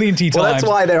billionty times. Well, that's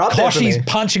why they're up there for me. Koshi's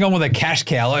punching on with a cash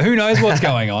cow. Like, who knows what's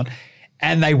going on?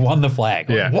 And they won the flag.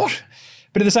 Like, what?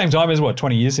 But at the same time, it was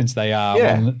 20 years since they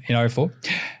won in 04.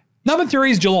 Number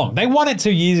 3 is Geelong. They won it 2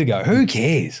 years ago. Who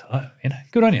cares?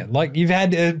 Good on you. Like, you've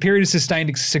had a period of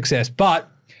sustained success. But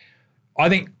I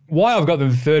think why I've got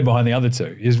them 3rd behind the other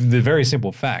 2 is the very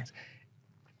simple fact.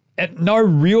 At no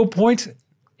real point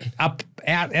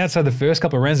outside the first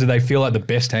couple of rounds do they feel like the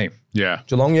best team. Yeah.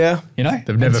 Geelong, They've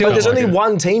never But there's only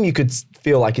one team you could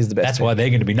feel like is the best. That's why they're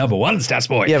going to be number 1, Stats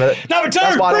Boy. Yeah, but number 2,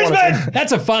 Brisbane.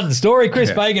 That's a fun story.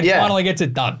 Chris Fagan finally gets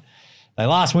it done. They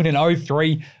last win in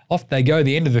 03. Off they go,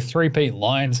 the end of the 3-peat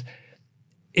Lions.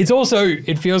 It's also,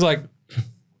 it feels like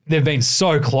they've been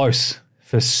so close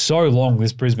for so long,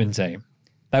 this Brisbane team.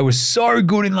 They were so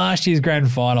good in last year's grand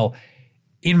final.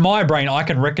 In my brain, I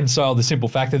can reconcile the simple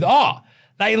fact that,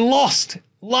 they lost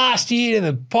last year to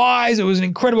the Pies. It was an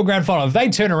incredible grand final. If they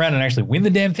turn around and actually win the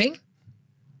damn thing,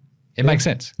 it makes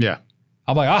sense. Yeah.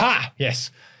 I'm like, aha, yes.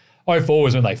 04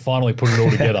 was when they finally put it all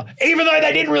together. Even though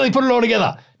they didn't really put it all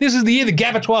together. This is the year the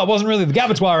Gabatoire wasn't really the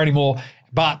Gabatoire anymore.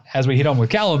 But as we hit on with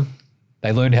Callum,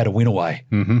 they learned how to win away.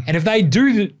 Mm-hmm. And if they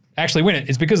do actually win it,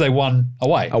 it's because they won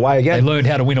away. Away again. They learned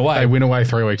how to win away. They win away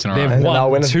 3 weeks in a row. They've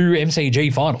won 2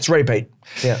 MCG finals. 3-peat.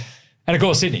 Yeah. And of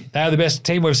course, Sydney. They are the best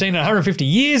team we've seen in 150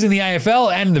 years in the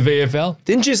AFL and the VFL.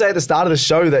 Didn't you say at the start of the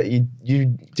show that you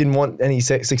didn't want any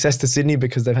success to Sydney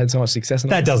because they've had so much success?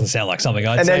 That doesn't sound like something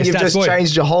I'd say. And then you've just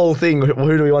changed your whole thing.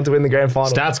 Who do we want to win the grand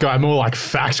final? Stats guy, more like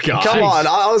fact guy. Come on.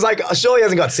 I was like, surely he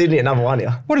hasn't got Sydney at number 1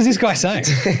 here. What is this guy saying?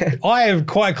 I have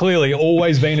quite clearly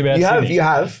always been about Sydney. You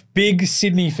have. Big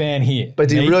Sydney fan here. But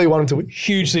do you really want him to win?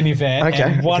 Huge Sydney fan. Okay.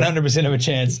 And 100% of a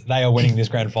chance they are winning this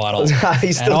grand final.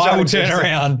 He's still and I will turn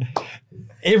around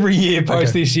every year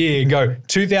post this year and go,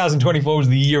 2024 was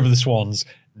the year of the Swans.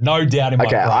 No doubt in my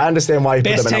brain. I understand why you put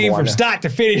them at number 1. Best team from start to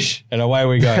finish, and away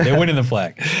we go. They're winning the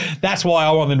flag. That's why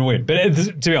I want them to win. But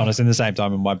to be honest, in the same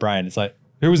time in my brain, it's like,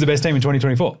 who was the best team in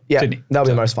 2024? Yeah, Sydney. That'll be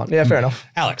the most fun. Yeah, fair enough.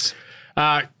 Alex.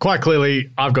 Quite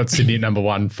clearly, I've got Sydney at number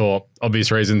 1 for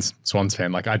obvious reasons. Swans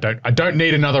fan. Like, I don't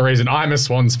need another reason. I'm a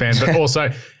Swans fan, but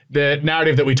also the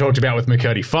narrative that we talked about with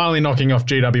McKirdy finally knocking off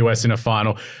GWS in a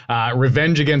final.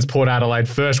 Revenge against Port Adelaide.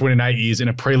 First win in 8 years in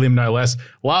a prelim, no less.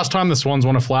 Last time the Swans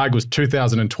won a flag was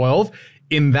 2012.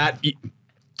 In that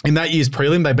year's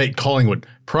prelim, they beat Collingwood.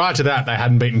 Prior to that, they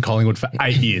hadn't beaten Collingwood for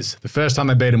 8 years. The first time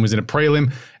they beat them was in a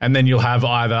prelim, and then you'll have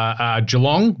either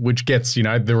Geelong, which gets,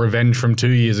 the revenge from 2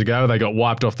 years ago. They got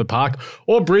wiped off the park,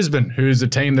 or Brisbane, who's a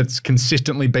team that's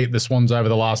consistently beat the Swans over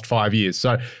the last 5 years.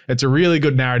 So it's a really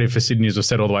good narrative for Sydney, as we've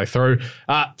said all the way through.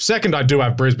 Second, I do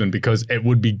have Brisbane because it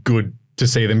would be good to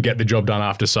see them get the job done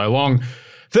after so long.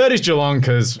 Third is Geelong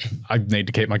because I need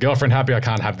to keep my girlfriend happy. I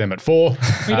can't have them at 4.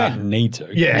 You don't need to.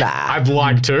 Yeah, I'd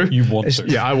like to. You want to.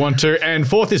 Yeah, I want to. And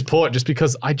fourth is Port just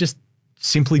because I just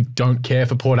simply don't care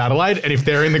for Port Adelaide. And if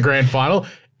they're in the grand final,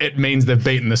 it means they've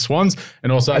beaten the Swans.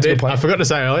 And also, I forgot to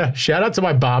say earlier, shout out to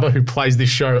my barber who plays this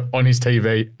show on his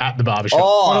TV at the barbershop.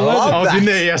 Oh, I was in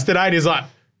there yesterday and he's like,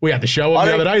 we had the show on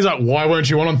the other day. He's like, why weren't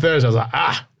you on Thursday? I was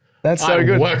like, that's so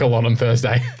good. I work a lot on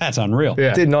Thursday. That's unreal.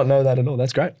 Yeah. Did not know that at all.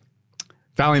 That's great.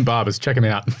 Valiant Barbers, check them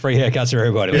out. Free haircuts for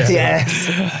everybody. Yes.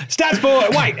 Stats boy.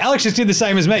 Wait, Alex just did the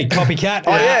same as me. Copycat.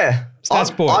 Oh, yeah.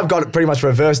 TopSport. I've got it pretty much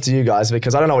reversed to you guys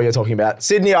because I don't know what you're talking about.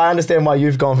 Sydney, I understand why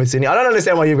you've gone for Sydney. I don't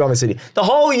understand why you've gone for Sydney. The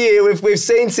whole year we've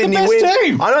seen Sydney best win.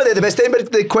 team. I know they're the best team,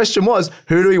 but the question was,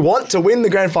 who do we want to win the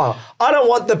grand final? I don't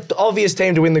want the obvious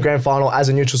team to win the grand final as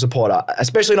a neutral supporter,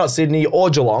 especially not Sydney or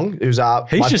Geelong, who's He's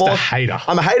my just fourth. a hater.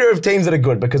 I'm a hater of teams that are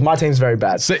good because my team's very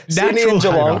bad. Sydney and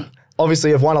Geelong. Hater.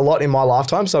 Obviously, have won a lot in my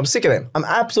lifetime, so I'm sick of them. I'm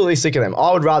absolutely sick of them.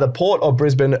 I would rather Port or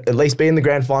Brisbane at least be in the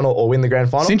grand final or win the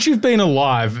grand final. Since you've been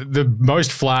alive, the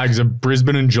most flags are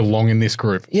Brisbane and Geelong in this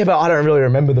group. Yeah, but I don't really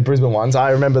remember the Brisbane ones.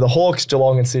 I remember the Hawks,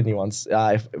 Geelong, and Sydney ones.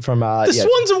 The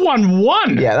Swans have won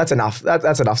one. Yeah, that's enough.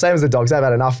 That's enough. Same as the Dogs. They've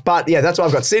had enough. But yeah, that's why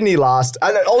I've got Sydney last.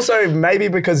 And also maybe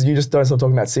because you just don't stop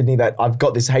talking about Sydney that I've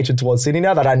got this hatred towards Sydney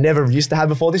now that I never used to have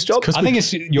before this job. I think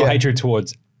it's your hatred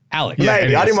towards Alex.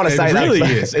 Maybe. I didn't want to say that. Really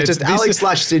is. It's just Alex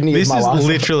 / Sydney is my last. This is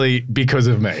literally because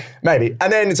of me. Maybe.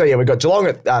 And then, so yeah, we've got Geelong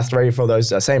at 3 for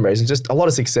those same reasons. Just a lot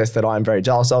of success that I'm very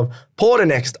jealous of. Porter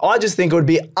next. I just think it would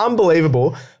be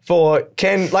unbelievable for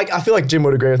Ken. Like, I feel like Jim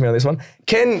would agree with me on this one.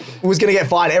 Ken was going to get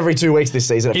fired every 2 weeks this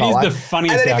season. It is the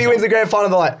funniest And then if he outcome. wins the grand final,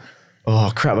 they're like,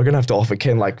 oh crap, we're going to have to offer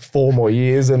Ken like 4 more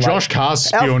years. And Josh Carr's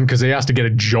spewing because he has to get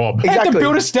a job. They have to Exactly.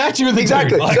 build a statue of the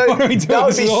Exactly. dude. Like, So what are we doing? that would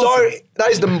This be is awesome. that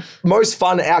is the most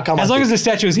fun outcome. As I long think. as the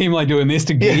statue is him like doing this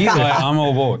to Giddy, Yeah. like, I'm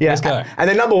all aboard. Yeah. Let's go. And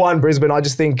then number 1, Brisbane. I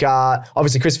just think,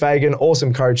 obviously, Chris Fagan,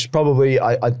 awesome coach. Probably,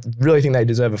 I really think they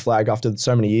deserve a flag after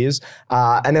so many years.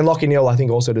 And then Lachie Neale, I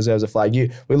think, also deserves a flag.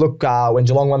 We look, when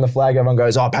Geelong won the flag, everyone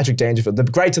goes, oh, Patrick Dangerfield. The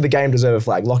greats of the game deserve a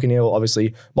flag. Lachie Neale,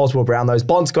 obviously, multiple Brownlows.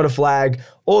 Bont's got a flag.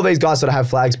 All these guys sort of have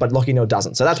flags, but Lachie Neale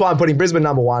doesn't. So that's why I'm putting Brisbane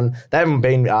number 1. They haven't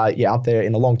been, up there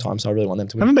in a long time, so I really want them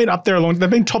to win. Haven't been up there a long. They've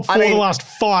been top 4 the last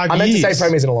 5 years. I meant to say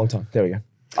Premiers in a long time. There we go.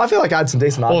 I feel like I had some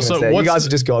decent arguments there. You guys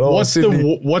have just got what's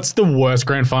Sydney. what's the worst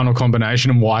grand final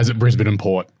combination, and why is it Brisbane and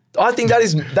Port? I think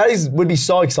that would be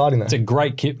so exciting though. It's a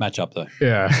great kit matchup, though.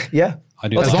 Yeah. Yeah. I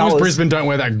do. Lots As of long as colours. Brisbane don't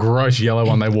wear that gross yellow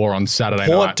one they wore on Saturday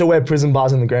Port night. to wear prison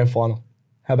bars in the grand final.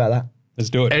 How about that? Let's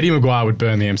do it. Eddie Maguire would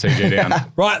burn the MCG down.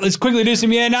 Right, let's quickly do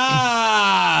some yeah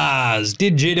nahs.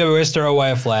 Did GWS throw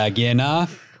away a flag? Yeah, nah.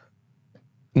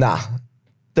 Nah.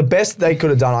 The best they could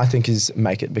have done, I think, is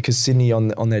make it because Sydney on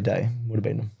their day would have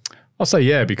been them. I'll say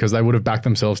yeah, because they would have backed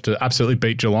themselves to absolutely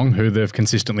beat Geelong, who they've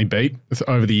consistently beat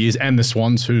over the years, and the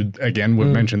Swans, who, again, we've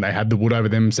mentioned they had the wood over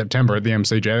them in September at the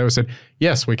MCG. They said,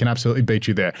 yes, we can absolutely beat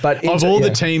you there. But of all the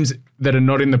teams that are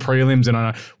not in the prelims, and I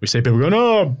know we see people going,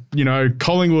 oh,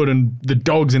 Collingwood and the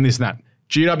Dogs and this and that,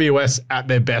 GWS at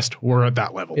their best were at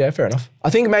that level. Yeah, fair enough.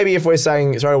 I think maybe if we're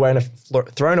saying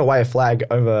thrown away a flag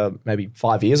over maybe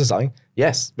 5 years or something,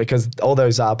 yes, because all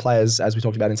those players, as we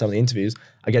talked about in some of the interviews,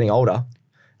 are getting older,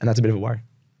 and that's a bit of a worry.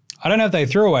 I don't know if they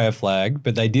threw away a flag,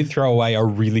 but they did throw away a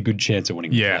really good chance of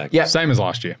winning the Yeah, flag. Yeah. same as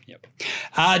last year. Yep.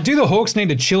 Do the Hawks need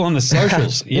to chill on the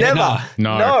socials? Yeah, Never.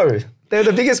 nah. No. They're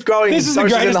the biggest growing This is the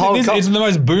socials in greatest the whole thing. It's the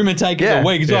most boomer take of Yeah. the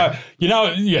week. It's Yeah. like,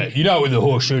 you know what the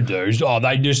Hawks should do is,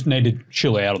 they just need to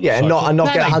chill out on the Yeah, and socials. not No,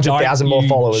 get they 100,000 don't, more you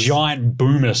followers. Giant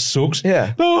boomer sooks.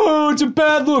 Yeah. Oh, it's a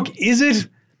bad look. Is it?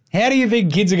 How do you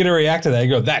think kids are going to react to that? You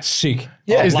go, that's sick.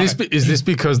 Yeah. Is this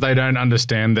because they don't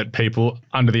understand that people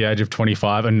under the age of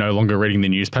 25 are no longer reading the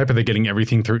newspaper? They're getting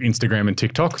everything through Instagram and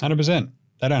TikTok? 100%.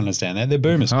 They don't understand that. They're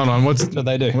boomers. Hold on, That's what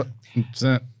they do. what's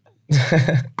that?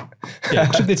 Yeah,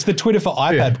 it's the Twitter for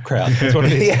iPad crowd. That's what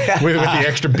it is. Yeah. With the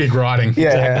extra big writing.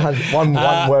 Yeah, one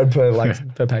word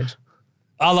per page.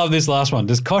 I love this last one.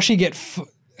 Does Koshi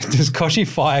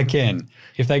fire Ken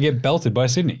if they get belted by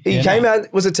Sydney? He came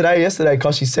out, was it today or yesterday,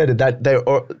 Koshi said it, that they're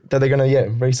going to,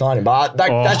 re-sign him. But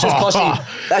that's just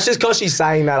Koshi. That's just Koshi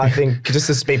saying that, I think, just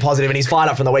to be positive, and he's fired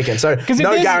up from the weekend. So no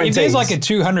guarantees. If there's like a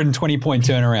 220-point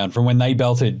turnaround from when they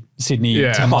belted Sydney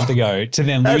 10 months ago to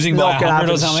then That's losing by not gonna 100 or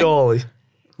happen, something, surely.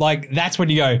 like that's when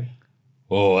you go,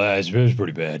 oh, that's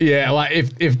pretty bad. Yeah, like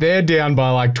if they're down by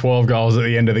like 12 goals at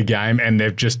the end of the game and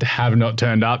they've just have not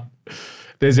turned up,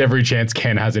 there's every chance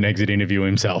Ken has an exit interview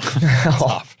himself.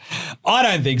 Tough. I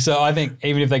don't think so. I think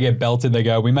even if they get belted, they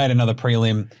go, we made another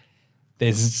prelim.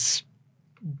 There's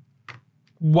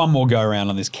one more go around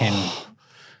on this Ken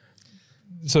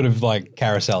sort of like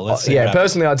carousel. Let's see. Yeah,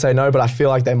 personally, I'd say no, but I feel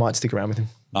like they might stick around with him.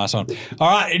 Nice one. All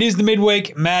right, it is the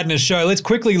Midweek Madness show. Let's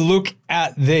quickly look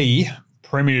at the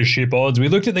Premiership odds. We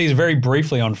looked at these very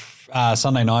briefly on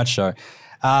Sunday night show.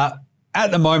 At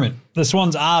the moment, the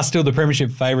Swans are still the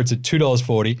Premiership favourites at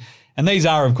 $2.40. And these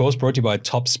are, of course, brought to you by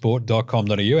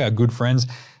TopSport.com.au, our good friends,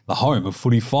 the home of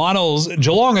footy finals.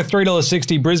 Geelong at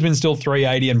 $3.60, Brisbane still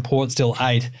 $3.80, and Port still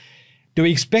 $8. Do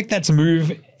we expect that to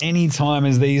move any time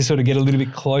as these sort of get a little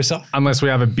bit closer? Unless we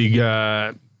have a big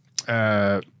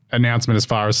announcement as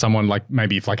far as someone like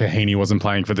maybe if like a Heaney wasn't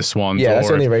playing for the Swans. Yeah, that's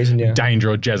the only reason, yeah.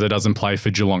 Danger or Jezza doesn't play for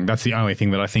Geelong. That's the only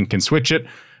thing that I think can switch it.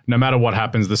 No matter what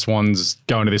happens, the Swans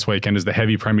go into this weekend as the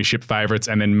heavy premiership favourites,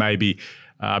 and then maybe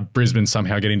Brisbane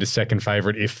somehow get into second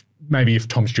favourite if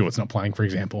Tom Stewart's not playing, for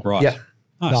example. Right. Yeah.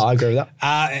 Nice. No, I agree with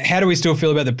that. How do we still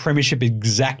feel about the premiership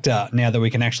exacta now that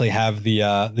we can actually have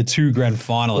the two grand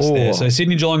finalists there? So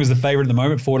Sydney Geelong is the favourite at the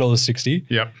moment, $4.60.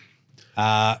 Yep.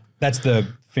 That's the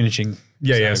finishing.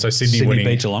 Yeah. So Sydney winning.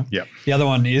 beat Geelong. Yep. The other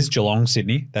one is Geelong,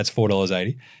 Sydney. That's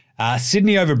 $4.80.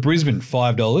 Sydney over Brisbane,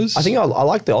 $5. I think I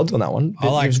like the odds on that one.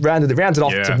 It rounds it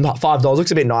off to $5.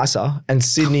 Looks a bit nicer. And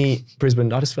Sydney,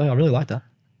 Brisbane, I really like that.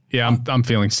 Yeah, I'm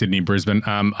feeling Sydney, Brisbane.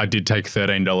 I did take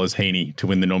 $13 Heaney to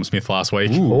win the Norm Smith last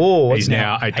week. Oh, he's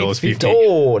now $8.50.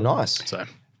 Oh, nice. So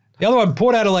the other one,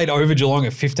 Port Adelaide over Geelong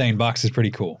at $15 is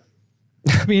pretty cool.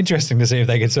 It'd be interesting to see if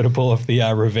they could sort of pull off the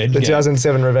revenge game.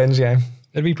 2007 revenge game.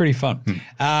 That'd be pretty fun.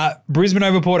 Brisbane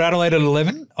over Port Adelaide at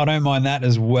 11. I don't mind that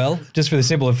as well. Just for the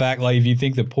simple fact, like if you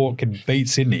think that Port could beat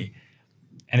Sydney,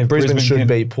 and if Brisbane should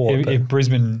beat Port. If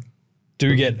Brisbane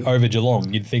do get over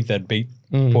Geelong, you'd think they'd beat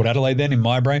Port Adelaide then in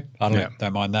my brain. I don't know.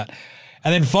 Don't mind that.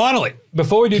 And then finally,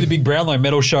 before we do the big Brownlow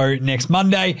medal show next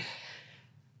Monday,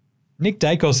 Nick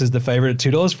Dacos is the favourite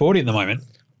at $2.40 at the moment.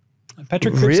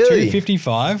 Patrick Cripps,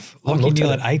 $2.55. Lockie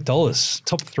Neal at $8.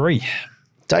 Top three.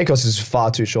 Dacos is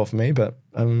far too short for me, but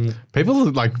people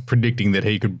are like predicting that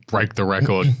he could break the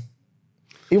record.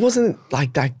 He wasn't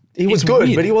like that. He was good,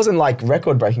 weird. But he wasn't like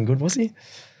record breaking good, was he?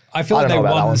 I feel like they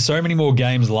won so many more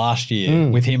games last year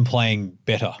with him playing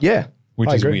better. Yeah.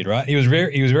 Which is weird, right? He was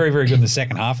very, very good in the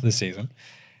second half of the season.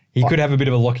 He could have a bit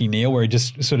of a Lachie Neal where he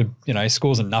just sort of,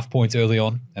 scores enough points early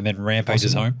on and then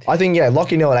rampages home. I think,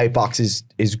 Lachie Neal at $8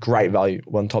 is great value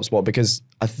on TopSport because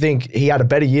I think he had a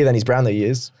better year than his Brownlow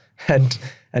years and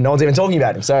no one's even talking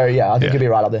about him. So, I think he'll be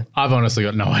right up there. I've honestly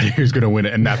got no idea who's going to win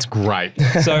it, and that's great.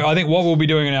 So, I think what we'll be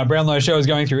doing in our Brownlow show is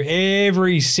going through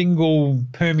every single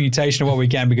permutation of what we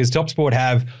can because TopSport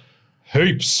have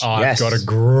heaps. I've got a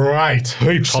great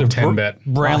heaps top 10 bet.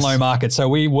 Brownlow market. So,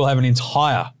 we will have an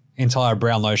entire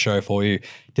Brownlow show for you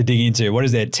to dig into. What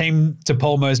is their team to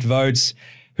poll most votes?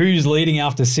 Who's leading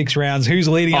after 6 rounds? Who's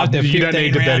leading after 15 rounds? You don't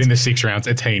need to bet in the 6 rounds.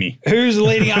 It's Heaney. Who's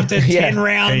leading after 10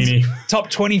 rounds? Heaney.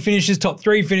 Top 20 finishes, top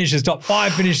 3 finishes, top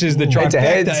 5 finishes, the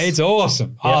trifecta. It's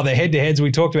awesome. Yep. The head-to-heads.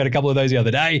 We talked about a couple of those the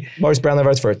other day. Most Brownlow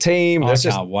votes for a team. I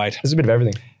can't wait. There's a bit of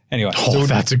everything. Anyway.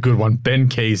 That's a good one. Ben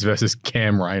Keys versus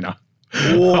Cam Rayner.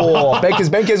 Because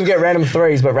Ben Keys will get random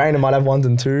 3s, but Rayner might have 1s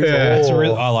and 2s.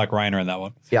 Yeah, I like Rayner in that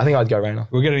one. Yeah, I think I'd go Rayner.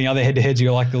 We'll get any other head-to-heads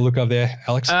you like the look of there,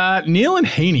 Alex? Neil and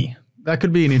Heaney. That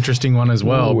could be an interesting one as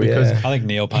well because I think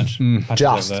Neil punched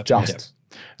just.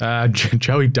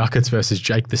 Joey Duckett's versus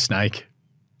Jake the Snake.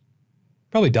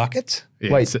 Probably Duckett.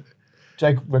 Yeah, wait,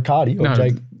 Jake Riccardi or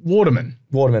Jake Waterman?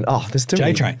 Waterman. Oh, there's two.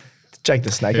 J-Train. Jake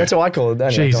the Snake. That's what I call it.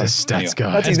 Anyway, Jesus, that's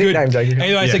good. That's his nickname, Jake.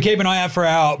 Anyway, so keep an eye out for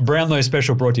our Brownlow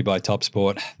special brought to you by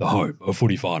TopSport, the home of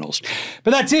footy finals.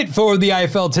 But that's it for the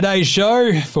AFL Today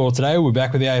Show. For today, we're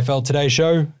back with the AFL Today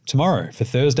Show tomorrow for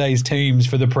Thursday's teams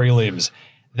for the prelims.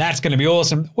 That's going to be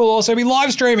awesome. We'll also be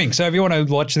live streaming. So if you want to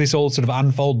watch this all sort of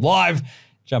unfold live,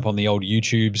 jump on the old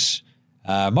YouTubes.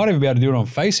 Might even be able to do it on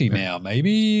Facey now,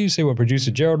 maybe. See what producer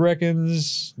Gerald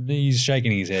reckons. He's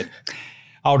shaking his head.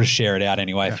 I'll just share it out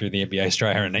anyway through the NBA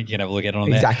Australia and you can have a look at it on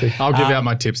there. Exactly. I'll give out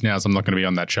my tips now, so I'm not going to be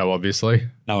on that show, obviously.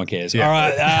 No one cares. Yeah. All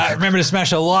right. Remember to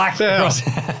smash a like. The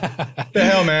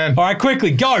hell, man. All right,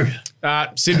 quickly, go.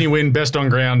 Sydney win, best on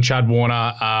ground, Chad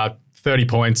Warner, 30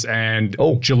 points, and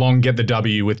Geelong get the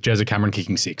W with Jezza Cameron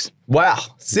kicking 6. Wow,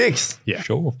 6? Yeah.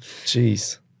 Sure.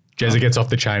 Jeez. Jezza gets off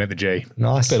the chain at the G.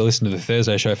 Nice. Better listen to the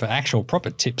Thursday show for actual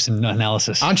proper tips and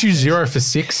analysis. Aren't you 0 for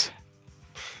 6?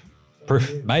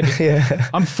 Proof, maybe. Yeah.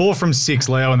 I'm 4 from 6,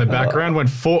 Leo, in the background. Went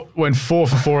 4 for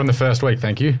 4 in the first week,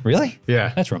 thank you. Really?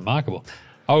 Yeah. That's remarkable.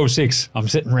 0-6. I'm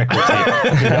setting records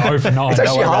here. 0 for 9. It's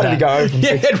actually harder to go 0 from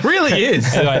 6. Yeah, it really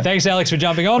is. Anyway, thanks, Alex, for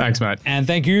jumping on. Thanks, mate. And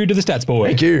thank you to the Stats Boy.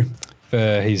 Thank you.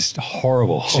 For his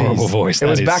horrible voice. It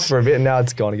was back for a bit and now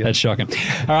it's gone again. That's shocking.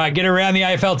 All right, get around the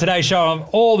AFL Today Show on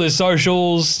all the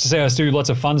socials to see us do lots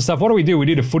of fun stuff. What do we do? We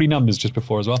did a footy numbers just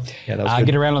before as well. Yeah, that was good.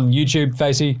 Get around on YouTube,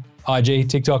 Facey, IG,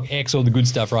 TikTok, X, all the good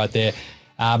stuff right there.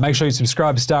 Make sure you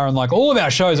subscribe, star, and like all of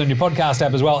our shows on your podcast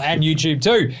app as well and YouTube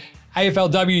too.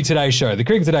 AFLW Today Show, the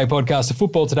Cricket Today podcast, the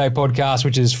Football Today podcast,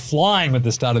 which is flying with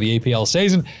the start of the EPL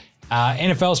season.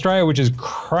 NFL Australia, which is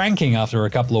cranking after a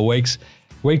couple of weeks.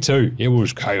 Week 2, it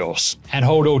was chaos. And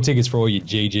hold all tickets for all your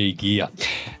GG gear.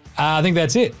 I think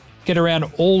that's it. Get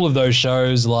around all of those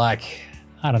shows like,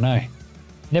 I don't know,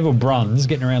 Neville Bruns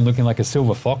getting around looking like a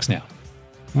silver fox now.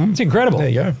 It's incredible. There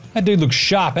you go. That dude looks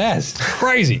sharp as. It's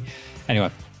crazy. Anyway,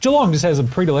 Geelong just has a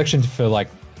predilection for like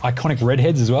iconic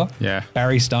redheads as well. Yeah.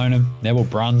 Barry Stoneham, Neville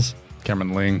Bruns,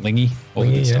 Cameron Ling. Lingy, all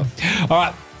the good stuff. All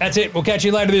right, that's it. We'll catch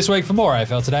you later this week for more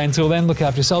AFL Today. Until then, look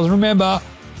after yourselves. Remember,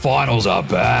 finals are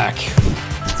back.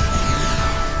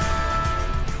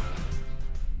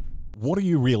 What are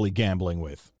you really gambling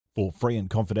with? For free and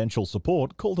confidential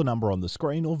support, call the number on the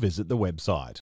screen or visit the website.